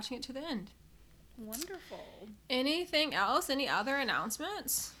I'll be watching it to the end. Wonderful. Anything else? Any other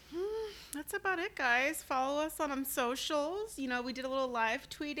announcements? That's about it, guys. Follow us on socials. You know, we did a little live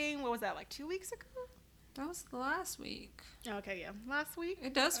tweeting. What was that, like 2 weeks ago? That was last week. Okay, yeah. Last week.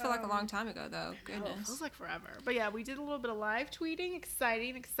 It does feel like a long time ago, though. It Goodness. feels like forever. But yeah, we did a little bit of live tweeting.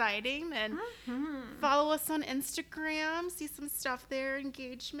 Exciting. And follow us on Instagram. See some stuff there,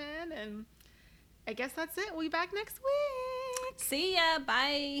 engagement. And I guess that's it. We'll be back next week. See ya.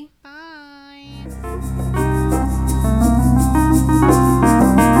 Bye.